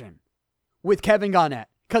situation with Kevin Garnett,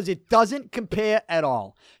 because it doesn't compare at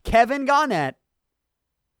all. Kevin Garnett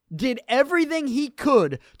did everything he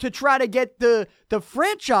could to try to get the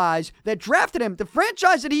franchise that drafted him, the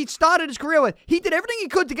franchise that he started his career with. He did everything he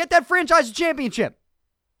could to get that franchise a championship.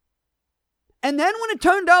 And then when it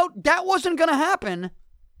turned out that wasn't going to happen,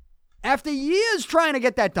 after years trying to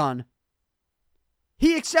get that done,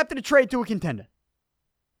 he accepted a trade to a contender.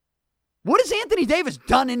 What has Anthony Davis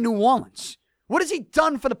done in New Orleans? What has he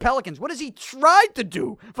done for the Pelicans? What has he tried to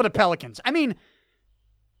do for the Pelicans?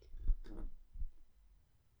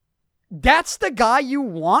 That's the guy you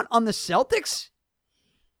want on the Celtics?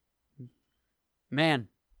 Man.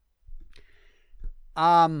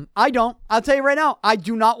 I don't. I'll tell you right now, I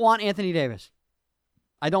do not want Anthony Davis.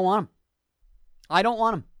 I don't want him. I don't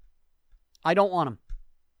want him.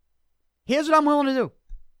 Here's what I'm willing to do.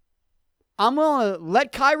 I'm willing to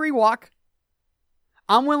let Kyrie walk.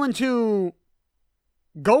 I'm willing to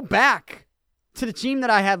go back to the team that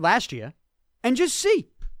I had last year and just see.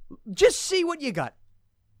 Just see what you got.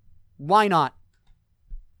 Why not?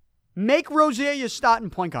 Make Rozier your starting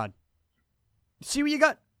point guard. See what you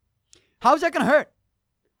got. How's that going to hurt?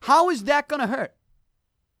 How is that going to hurt?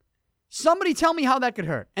 Somebody tell me how that could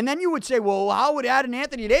hurt. And then you would say, well, how would adding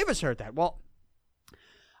Anthony Davis hurt that? Well,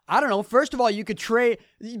 I don't know. First of all, you could trade,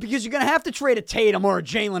 because you're going to have to trade a Tatum or a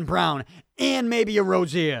Jaylen Brown and maybe a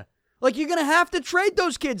Rozier. Like, you're going to have to trade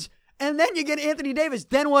those kids. And then you get Anthony Davis.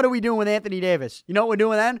 Then what are we doing with Anthony Davis? You know what we're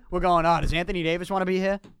doing then? We're going, does Anthony Davis want to be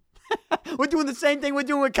here? We're doing the same thing we're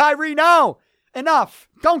doing with Kyrie. No. Enough.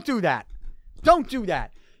 Don't do that. Don't do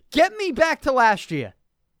that. Get me back to last year.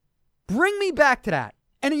 Bring me back to that.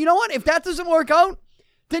 And you know what? If that doesn't work out,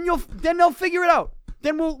 then they'll figure it out.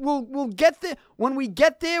 Then we'll get there. When we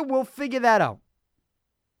get there, we'll figure that out.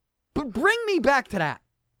 But bring me back to that.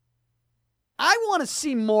 I want to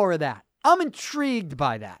see more of that. I'm intrigued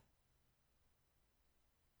by that.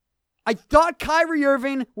 I thought Kyrie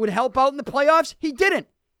Irving would help out in the playoffs. He didn't.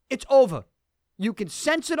 It's over. You can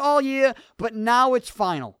sense it all year, but now it's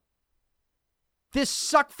final. This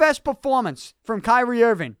suckfest performance from Kyrie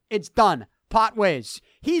Irving, it's done. Part ways.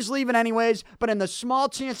 He's leaving anyways, but in the small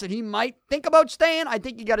chance that he might think about staying, I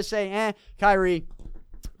think you got to say, Kyrie,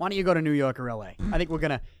 why don't you go to New York or LA? I think we're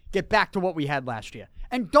going to get back to what we had last year.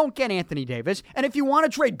 And don't get Anthony Davis. And if you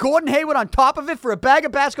want to trade Gordon Hayward on top of it for a bag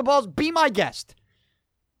of basketballs, be my guest.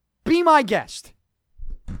 Be my guest.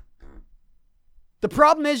 The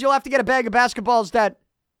problem is you'll have to get a bag of basketballs that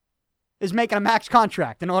is making a max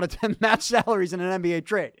contract in order to match salaries in an NBA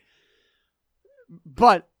trade.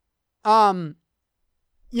 But, my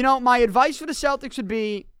advice for the Celtics would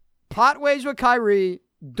be part ways with Kyrie.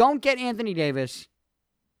 Don't get Anthony Davis.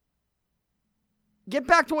 Get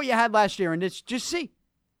back to what you had last year and just see.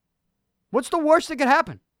 What's the worst that could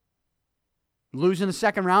happen? Lose in the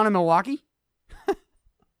second round in Milwaukee?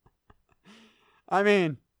 I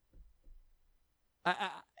mean, I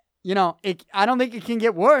don't think it can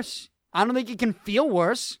get worse. I don't think it can feel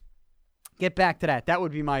worse. Get back to that. That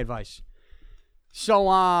would be my advice.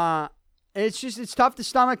 So, it's tough to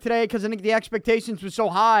stomach today because I think the expectations were so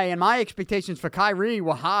high, and my expectations for Kyrie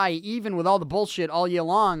were high, even with all the bullshit all year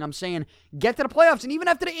long. I'm saying get to the playoffs, and even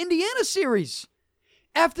after the Indiana series,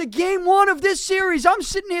 after game 1 of this series, I'm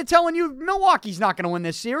sitting here telling you Milwaukee's not going to win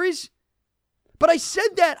this series. But I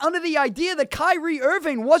said that under the idea that Kyrie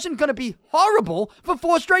Irving wasn't going to be horrible for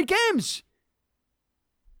 4 straight games.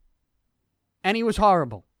 And he was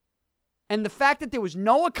horrible. And the fact that there was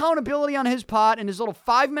no accountability on his part in his little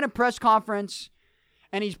 5-minute press conference,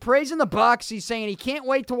 and he's praising the Bucks, he's saying he can't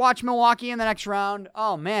wait to watch Milwaukee in the next round.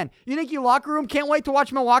 Oh, man. You think your locker room can't wait to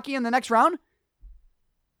watch Milwaukee in the next round?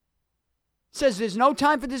 Says there's no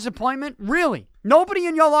time for disappointment? Really? Nobody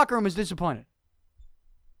in your locker room is disappointed.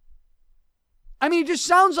 I mean, he just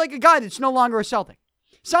sounds like a guy that's no longer a Celtic.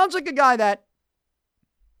 Sounds like a guy that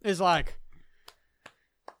is like,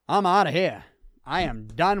 I'm out of here. I am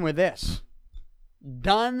done with this.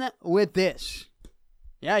 Done with this.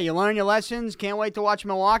 Yeah, you learn your lessons. Can't wait to watch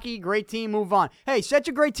Milwaukee. Great team. Move on. Hey, such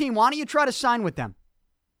a great team. Why don't you try to sign with them?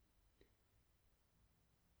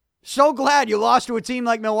 So glad you lost to a team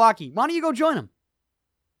like Milwaukee. Why don't you go join them?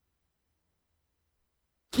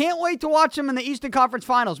 Can't wait to watch them in the Eastern Conference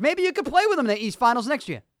Finals. Maybe you could play with them in the East Finals next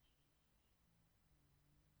year.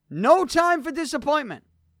 No time for disappointment.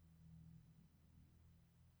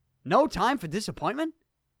 No time for disappointment?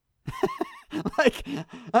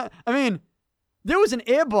 There was an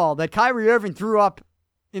air ball that Kyrie Irving threw up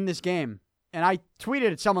in this game. And I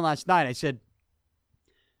tweeted at someone last night. I said,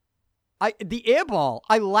 the air ball,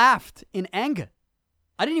 I laughed in anger.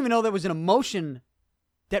 I didn't even know that was an emotion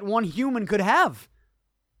that one human could have.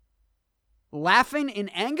 Laughing in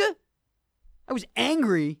anger? I was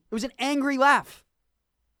angry. It was an angry laugh.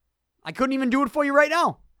 I couldn't even do it for you right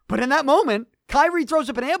now. But in that moment, Kyrie throws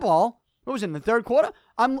up an air ball. What was it, in the third quarter?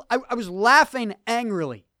 I was laughing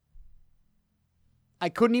angrily. I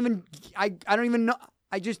couldn't even, I don't even know.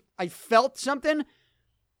 I felt something.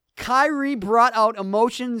 Kyrie brought out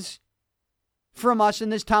emotions from us in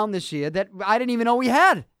this town this year that I didn't even know we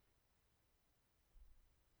had.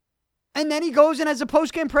 And then he goes and has a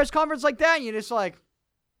post-game press conference like that, and you're just like,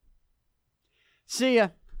 see ya.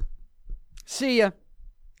 See ya.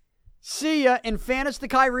 See ya. In fairness to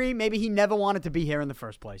Kyrie, maybe he never wanted to be here in the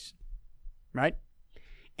first place. Right?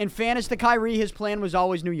 In fairness to Kyrie, his plan was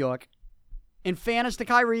always New York. In fairness to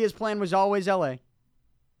Kyrie, his plan was always LA.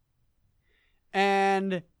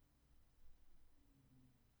 And,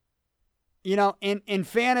 in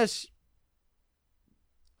fairness,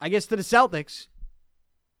 I guess to the Celtics,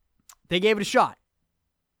 they gave it a shot.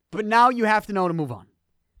 But now you have to know to move on.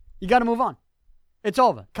 You got to move on. It's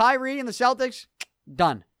over. Kyrie and the Celtics,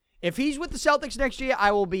 done. If he's with the Celtics next year,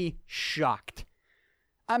 I will be shocked.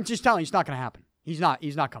 I'm just telling you, it's not going to happen. He's not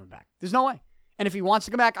coming back. There's no way. And if he wants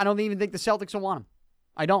to come back, I don't even think the Celtics will want him.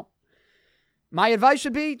 I don't. My advice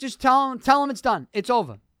would be just tell him it's done. It's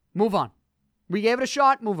over. Move on. We gave it a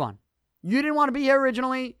shot. Move on. You didn't want to be here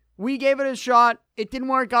originally. We gave it a shot. It didn't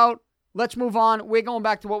work out. Let's move on. We're going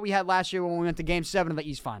back to what we had last year when we went to Game 7 of the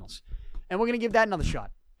East Finals. And we're going to give that another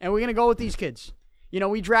shot. And we're going to go with these kids.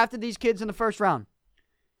 We drafted these kids in the first round.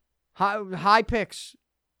 High picks.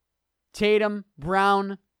 Tatum,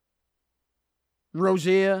 Brown,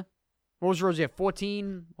 Rozier. What was Rozier?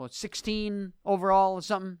 14 or 16 overall or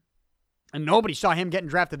something? And nobody saw him getting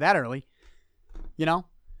drafted that early. You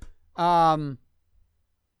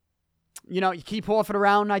keep Horford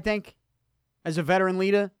around, I think, as a veteran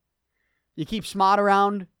leader. You keep Smart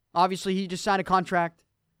around. Obviously, he just signed a contract.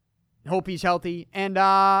 Hope he's healthy. And,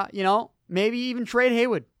 maybe even trade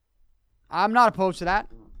Hayward. I'm not opposed to that.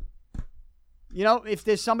 If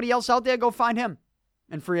there's somebody else out there, go find him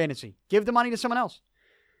in free agency. Give the money to someone else.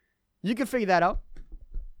 You can figure that out.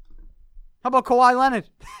 How about Kawhi Leonard?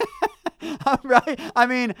 Right?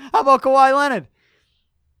 How about Kawhi Leonard?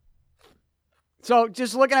 So,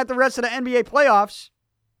 just looking at the rest of the NBA playoffs,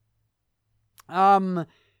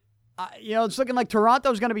 it's looking like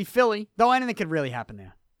Toronto's going to be Philly, though anything could really happen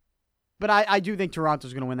there. But I do think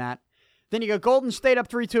Toronto's going to win that. Then you got Golden State up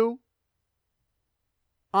 3-2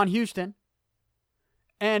 on Houston.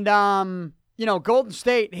 And, Golden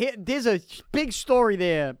State, there's a big story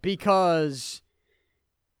there because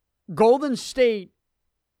Golden State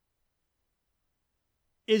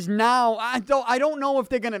is now, I don't know if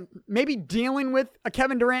they're going to, maybe dealing with a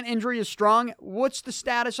Kevin Durant injury is strong. What's the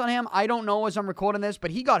status on him? I don't know as I'm recording this,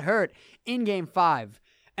 but he got hurt in Game 5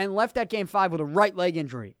 and left that Game 5 with a right leg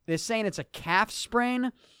injury. They're saying it's a calf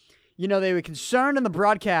sprain. They were concerned in the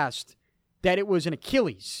broadcast that it was an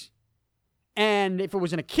Achilles. And if it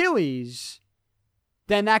was an Achilles,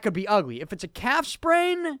 then that could be ugly. If it's a calf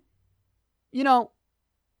sprain, you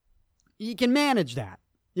can manage that.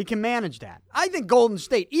 I think Golden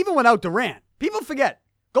State, even without Durant, people forget,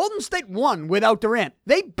 Golden State won without Durant.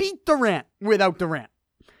 They beat Durant without Durant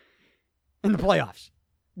in the playoffs.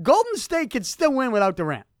 Golden State could still win without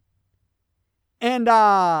Durant. And,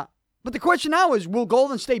 but the question now is, will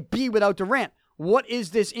Golden State be without Durant? What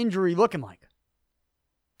is this injury looking like?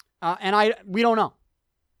 We don't know.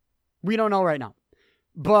 We don't know right now.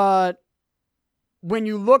 But when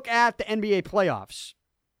you look at the NBA playoffs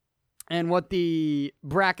and what the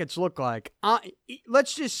brackets look like,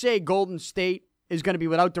 let's just say Golden State is going to be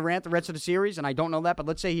without Durant the rest of the series, and I don't know that, but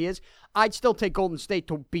let's say he is. I'd still take Golden State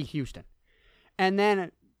to beat Houston. And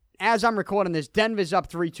then, as I'm recording this, Denver's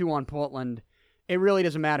up 3-2 on Portland. It really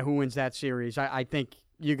doesn't matter who wins that series. I think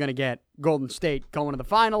you're going to get Golden State going to the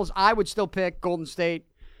finals. I would still pick Golden State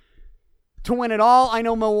to win it all. I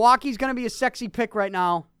know Milwaukee's going to be a sexy pick right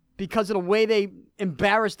now because of the way they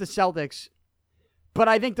embarrassed the Celtics. But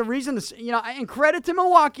I think the reason, and credit to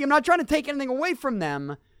Milwaukee, I'm not trying to take anything away from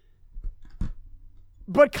them.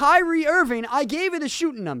 But Kyrie Irving, I gave you the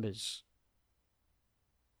shooting numbers.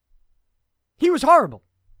 He was horrible.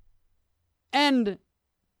 And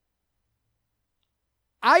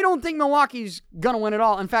I don't think Milwaukee's going to win it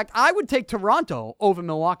all. In fact, I would take Toronto over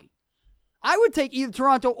Milwaukee. I would take either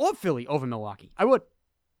Toronto or Philly over Milwaukee. I would.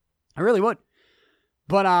 I really would.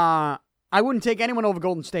 But I wouldn't take anyone over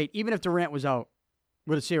Golden State, even if Durant was out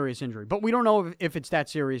with a serious injury. But we don't know if it's that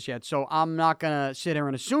serious yet, so I'm not going to sit here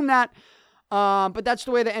and assume that. But that's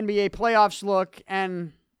the way the NBA playoffs look,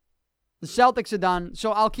 and the Celtics are done.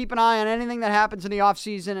 So I'll keep an eye on anything that happens in the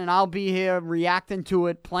offseason, and I'll be here reacting to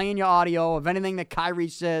it, playing your audio of anything that Kyrie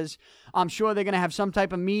says. I'm sure they're going to have some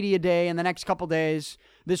type of media day in the next couple days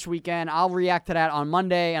this weekend. I'll react to that on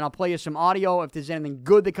Monday, and I'll play you some audio if there's anything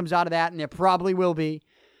good that comes out of that, and there probably will be.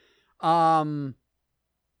 But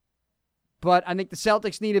I think the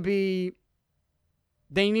Celtics need to be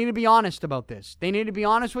honest about this. They need to be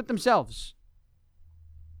honest with themselves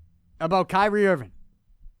about Kyrie Irving.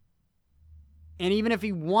 And even if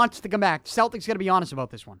he wants to come back, Celtics got to be honest about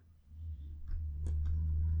this one.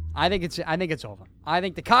 I think it's over. I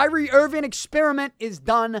think the Kyrie Irving experiment is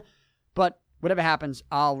done, but whatever happens,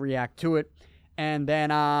 I'll react to it. And then,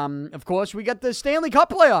 of course, we got the Stanley Cup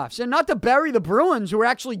playoffs. And not to bury the Bruins, who are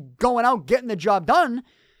actually going out getting the job done.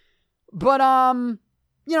 But, the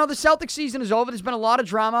Celtics season is over. There's been a lot of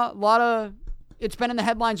drama. It's been in the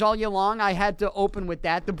headlines all year long. I had to open with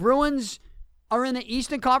that. The Bruins are in the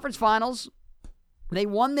Eastern Conference Finals. They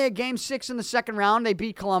won their Game 6 in the second round. They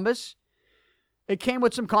beat Columbus. It came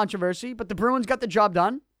with some controversy, but the Bruins got the job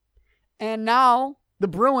done. And now The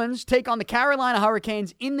Bruins take on the Carolina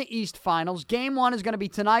Hurricanes in the East Finals. Game 1 is going to be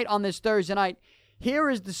tonight on this Thursday night. Here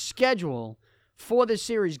is the schedule for this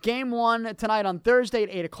series. Game 1 tonight on Thursday at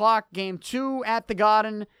 8 o'clock. Game 2 at the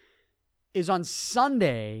Garden is on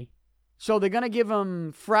Sunday. So they're going to give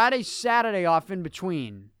them Friday, Saturday off in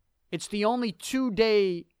between. It's the only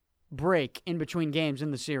 2-day break in between games in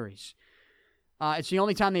the series. It's the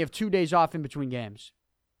only time they have 2 days off in between games.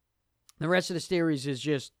 The rest of the series is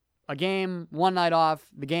just a game, one night off,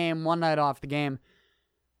 the game, one night off, the game.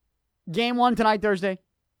 Game 1 tonight, Thursday.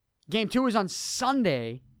 Game 2 is on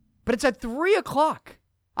Sunday, but it's at 3 o'clock.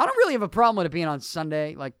 I don't really have a problem with it being on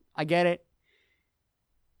Sunday. Like, I get it.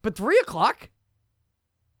 But 3 o'clock?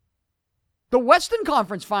 The Western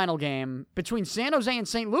Conference final game between San Jose and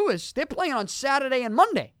St. Louis, they're playing on Saturday and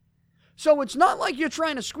Monday. So it's not like you're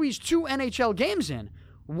trying to squeeze 2 NHL games in.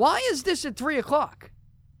 Why is this at 3 o'clock?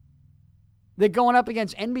 They're going up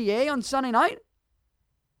against NBA on Sunday night?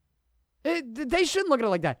 They shouldn't look at it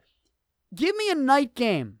like that. Give me a night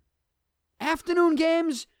game. Afternoon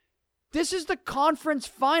games, this is the conference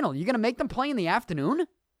final. You're going to make them play in the afternoon?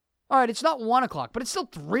 All right, it's not 1 o'clock, but it's still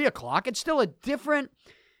 3 o'clock. It's still a different,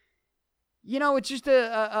 it's just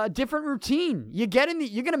a different routine. You're going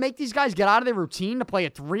to make these guys get out of their routine to play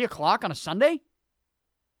at 3 o'clock on a Sunday?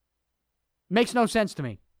 Makes no sense to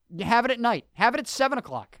me. You have it at night. Have it at 7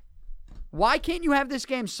 o'clock. Why can't you have this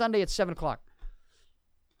game Sunday at 7 o'clock?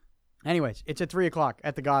 Anyways, it's at 3 o'clock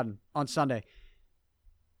at the Garden on Sunday.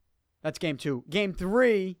 That's game 2. Game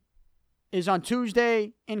 3 is on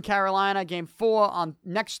Tuesday in Carolina. Game 4 on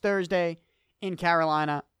next Thursday in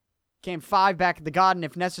Carolina. Game 5 back at the Garden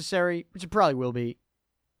if necessary, which it probably will be.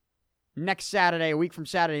 Next Saturday, a week from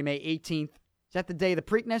Saturday, May 18th. Is that the day of the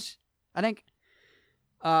Preakness, I think?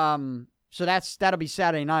 So that'll be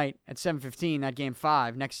Saturday night at 7:15, that game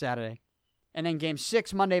 5, next Saturday. And then game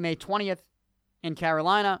 6, Monday, May 20th in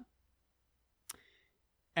Carolina.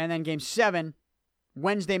 And then game 7,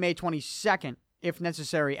 Wednesday, May 22nd, if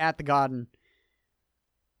necessary, at the Garden.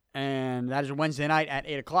 And that is a Wednesday night at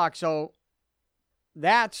 8 o'clock. So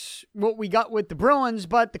that's what we got with the Bruins.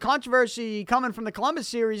 But the controversy coming from the Columbus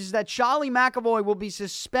series is that Charlie McAvoy will be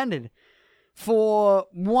suspended for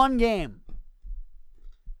 1 game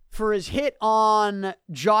for his hit on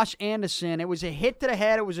Josh Anderson. It was a hit to the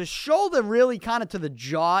head. It was a shoulder really kind of to the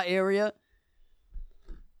jaw area.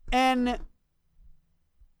 And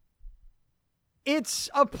it's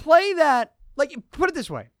a play that, like, put it this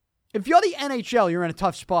way. If you're the NHL, you're in a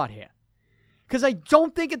tough spot here. Because I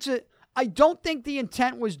don't think the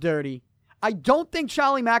intent was dirty. I don't think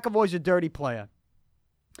Charlie McAvoy's a dirty player.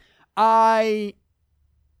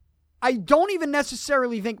 I don't even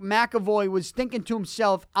necessarily think McAvoy was thinking to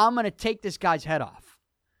himself, I'm going to take this guy's head off.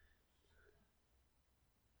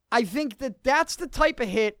 I think that that's the type of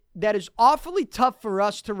hit that is awfully tough for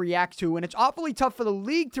us to react to, and it's awfully tough for the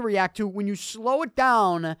league to react to when you slow it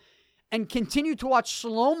down and continue to watch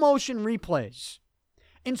slow motion replays.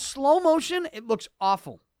 In slow motion, it looks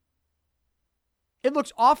awful. It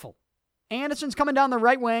looks awful. Anderson's coming down the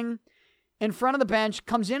right wing in front of the bench,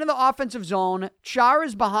 comes into the offensive zone.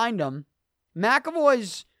 Chara's behind him.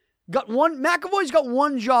 McAvoy's got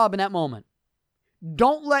one job in that moment.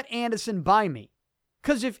 Don't let Anderson by me.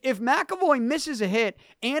 Because if McAvoy misses a hit,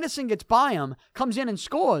 Anderson gets by him, comes in and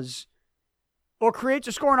scores, or creates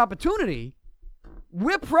a scoring opportunity,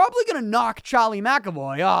 we're probably going to knock Charlie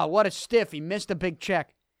McAvoy. Oh, what a stiff. He missed a big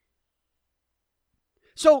check.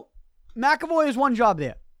 So McAvoy has one job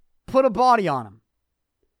there. Put a body on him.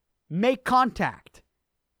 Make contact.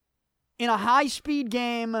 In a high-speed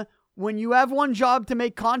game, when you have one job to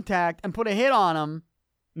make contact and put a hit on him,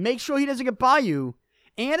 make sure he doesn't get by you.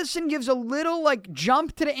 Anderson gives a little,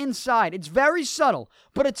 jump to the inside. It's very subtle,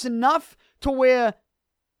 but it's enough to where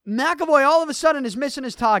McAvoy all of a sudden is missing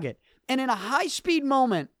his target. And in a high-speed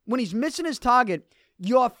moment, when he's missing his target,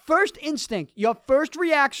 your first instinct, your first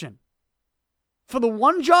reaction for the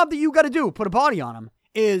one job that you got to do, put a body on him,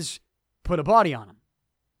 is put a body on him.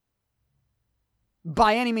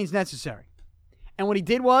 By any means necessary. And what he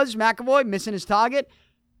did was, McAvoy, missing his target,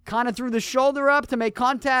 kind of threw the shoulder up to make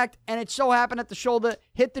contact, and it so happened that the shoulder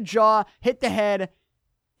hit the jaw, hit the head.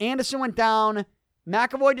 Anderson went down.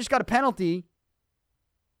 McAvoy just got a penalty.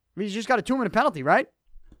 He's just got a 2-minute penalty, right?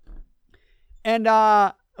 And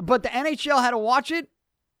but the NHL had to watch it,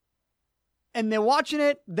 and they're watching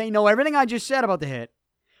it. They know everything I just said about the hit,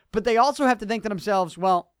 but they also have to think to themselves,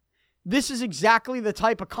 well, this is exactly the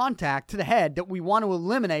type of contact to the head that we want to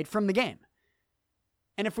eliminate from the game.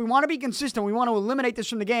 And if we want to be consistent, we want to eliminate this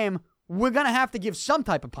from the game, we're going to have to give some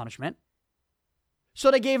type of punishment. So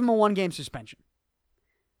they gave him a 1-game suspension.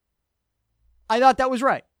 I thought that was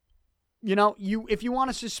right. if you want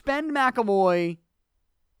to suspend McAvoy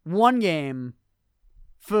one game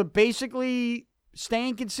for basically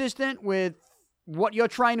staying consistent with what you're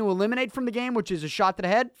trying to eliminate from the game, which is a shot to the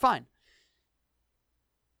head, fine.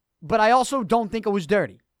 But I also don't think it was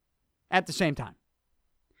dirty at the same time.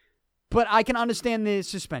 But I can understand the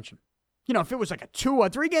suspension. If it was like a 2 or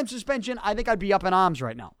 3 game suspension, I think I'd be up in arms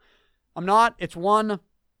right now. I'm not. It's one,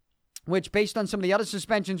 which based on some of the other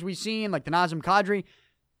suspensions we've seen, like the Nazem Kadri,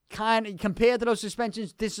 kind of compared to those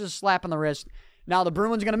suspensions, this is a slap on the wrist. Now the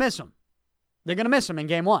Bruins are going to miss him. They're going to miss him in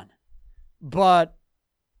game 1. But,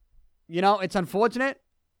 it's unfortunate.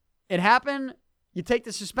 It happened. You take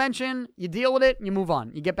the suspension, you deal with it, and you move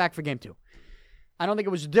on. You get back for game 2. I don't think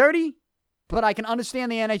it was dirty, but I can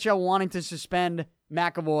understand the NHL wanting to suspend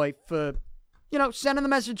McAvoy for, sending the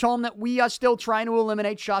message home that we are still trying to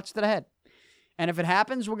eliminate shots to the head. And if it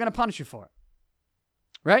happens, we're going to punish you for it.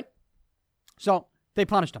 Right? So, they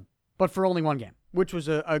punished him, but for only 1 game, which was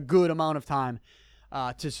a good amount of time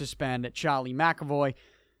to suspend Charlie McAvoy.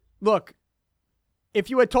 Look, if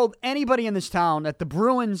you had told anybody in this town that the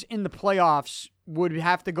Bruins in the playoffs would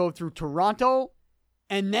have to go through Toronto,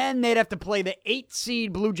 and then they'd have to play the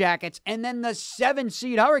 8-seed Blue Jackets, and then the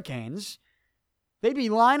 7-seed Hurricanes, they'd be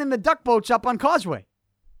lining the duck boats up on Causeway.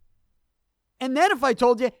 And then if I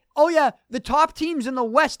told you, oh yeah, the top teams in the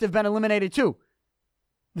West have been eliminated too.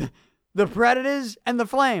 The Predators and the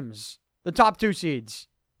Flames, the top 2 seeds.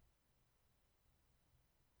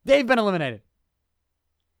 They've been eliminated.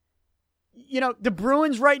 The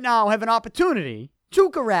Bruins right now have an opportunity,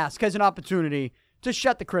 Tuukka Rask has an opportunity to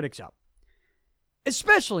shut the critics up.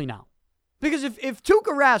 Especially now. Because if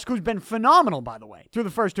Tuukka Rask, who's been phenomenal, by the way, through the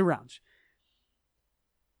first 2 rounds,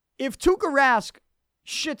 if Tuukka Rask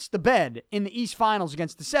shits the bed in the East Finals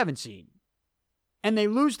against the 7 seed, and they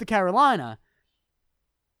lose to Carolina,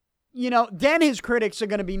 then his critics are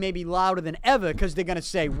going to be maybe louder than ever because they're going to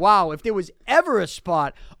say, wow, if there was ever a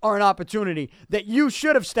spot or an opportunity that you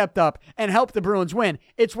should have stepped up and helped the Bruins win,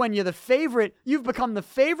 it's when you're the favorite, you've become the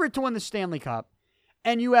favorite to win the Stanley Cup,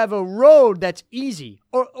 and you have a road that's easy,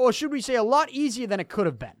 or should we say a lot easier than it could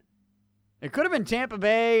have been. It could have been Tampa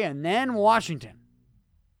Bay and then Washington.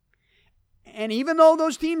 And even though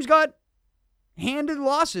those teams got handed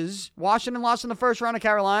losses, Washington lost in the first round of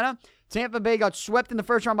Carolina, Tampa Bay got swept in the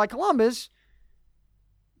first round by Columbus.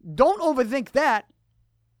 Don't overthink that.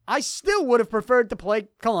 I still would have preferred to play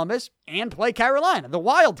Columbus and play Carolina, the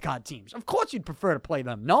wild card teams. Of course you'd prefer to play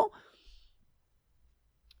them, no?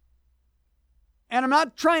 And I'm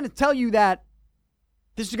not trying to tell you that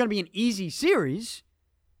this is going to be an easy series.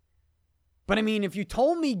 But I mean, if you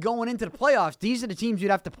told me going into the playoffs, these are the teams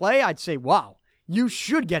you'd have to play, I'd say, wow, you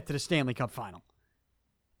should get to the Stanley Cup final.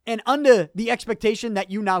 And under the expectation that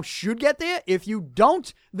you now should get there, if you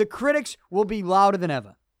don't, the critics will be louder than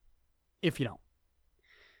ever. If you don't.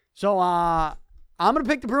 So, I'm going to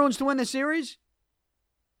pick the Bruins to win this series.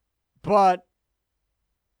 But,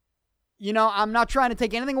 I'm not trying to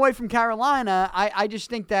take anything away from Carolina. I just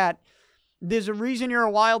think that there's a reason you're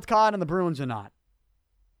a wild card and the Bruins are not.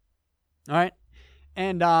 All right?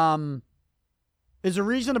 And there's a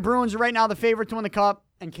reason the Bruins are right now the favorite to win the Cup.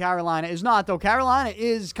 And Carolina is not, though Carolina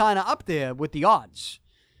is kind of up there with the odds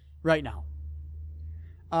right now.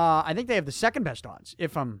 I think they have the second best odds,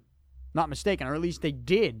 if I'm not mistaken, or at least they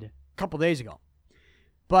did a couple days ago.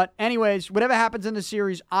 But anyways, whatever happens in the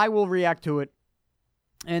series, I will react to it.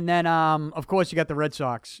 And then, of course, you got the Red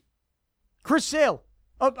Sox. Chris Sale.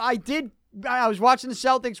 Oh, I was watching the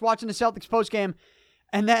Celtics postgame,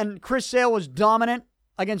 and then Chris Sale was dominant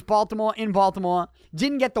against Baltimore in Baltimore.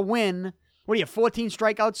 Didn't get the win. What do you have, 14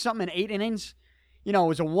 strikeouts, something in 8 innings? It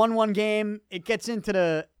was a 1-1 game. It gets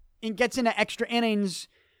into extra innings.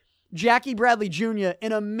 Jackie Bradley Jr.,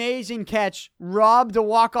 an amazing catch, robbed a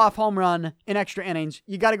walk-off home run in extra innings.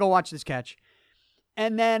 You got to go watch this catch.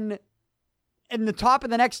 And then in the top of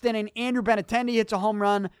the next inning, Andrew Benintendi hits a home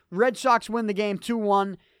run. Red Sox win the game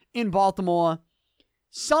 2-1 in Baltimore.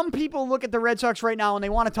 Some people look at the Red Sox right now and they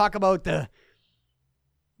want to talk about the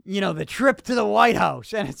trip to the White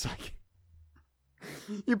House. And it's like,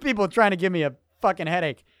 you people are trying to give me a fucking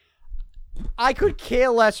headache. I could care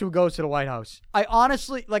less who goes to the White House. I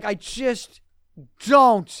honestly, I just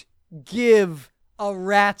don't give a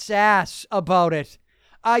rat's ass about it.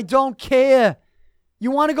 I don't care.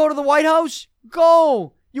 You want to go to the White House?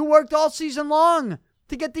 Go. You worked all season long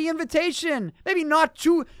to get the invitation. Maybe not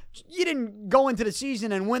too. You didn't go into the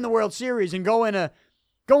season and win the World Series and go into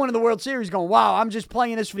the World Series going, wow, I'm just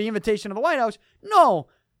playing this for the invitation to the White House. No.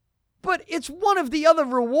 But it's one of the other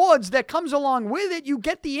rewards that comes along with it. You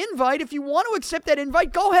get the invite. If you want to accept that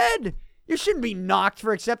invite, go ahead. You shouldn't be knocked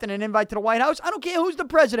for accepting an invite to the White House. I don't care who's the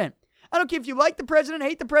president. I don't care if you like the president,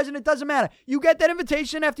 hate the president, it doesn't matter. You get that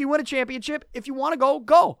invitation after you win a championship. If you want to go,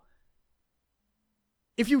 go.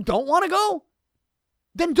 If you don't want to go,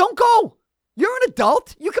 then don't go. You're an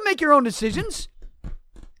adult. You can make your own decisions.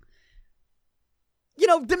 You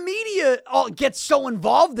know, the media gets so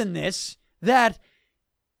involved in this that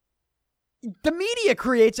the media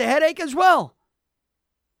creates a headache as well.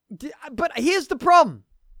 But here's the problem.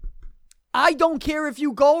 I don't care if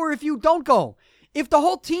you go or if you don't go. If the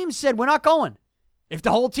whole team said we're not going, if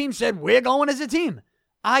the whole team said we're going as a team,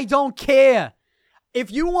 I don't care.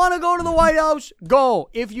 If you want to go to the White House, go.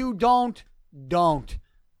 If you don't, don't.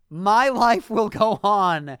 My life will go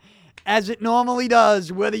on as it normally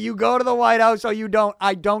does, whether you go to the White House or you don't.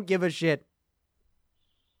 I don't give a shit.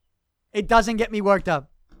 It doesn't get me worked up.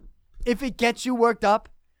 If it gets you worked up,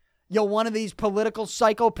 you're one of these political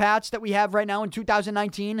psychopaths that we have right now in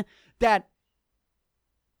 2019 that,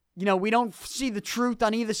 you know, we don't see the truth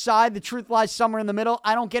on either side. The truth lies somewhere in the middle.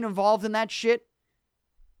 I don't get involved in that shit.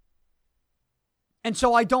 And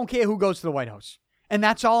so I don't care who goes to the White House. And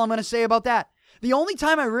that's all I'm going to say about that. The only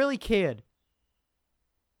time I really cared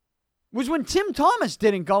was when Tim Thomas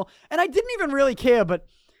didn't go. And I didn't even really care, but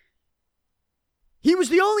he was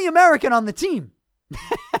the only American on the team.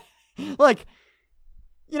 Like,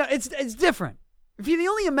 you know, it's different. If you're the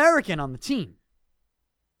only American on the team,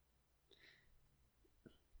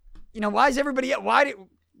 you know, why is everybody,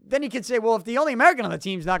 then you could say, well, if the only American on the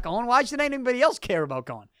team's not going, why should anybody else care about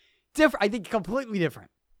going? Different. I think completely different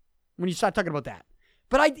when you start talking about that.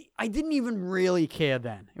 But I didn't even really care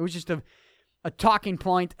then. It was just a talking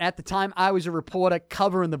point. At the time, I was a reporter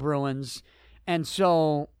covering the Bruins. And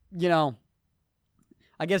so, you know,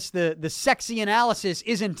 I guess the sexy analysis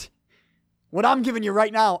isn't what I'm giving you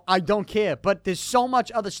right now. I don't care. But there's so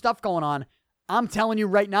much other stuff going on. I'm telling you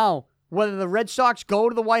right now, whether the Red Sox go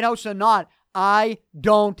to the White House or not, I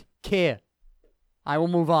don't care. I will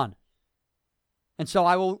move on. And so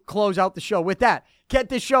I will close out the show with that. Get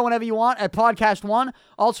this show whenever you want at Podcast One.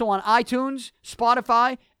 Also on iTunes,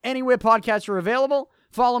 Spotify, anywhere podcasts are available.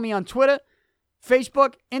 Follow me on Twitter,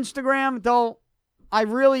 Facebook, Instagram, though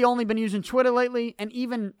I've really only been using Twitter lately, and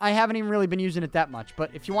even I haven't even really been using it that much.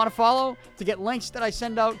 But if you want to follow to get links that I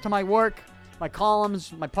send out to my work, my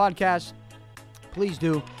columns, my podcasts, please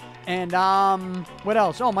do. And what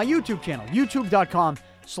else? Oh, my YouTube channel,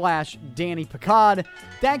 youtube.com/Danny Picard.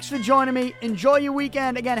 Thanks for joining me. Enjoy your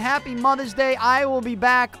weekend. Again, happy Mother's Day. I will be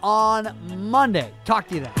back on Monday. Talk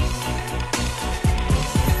to you then.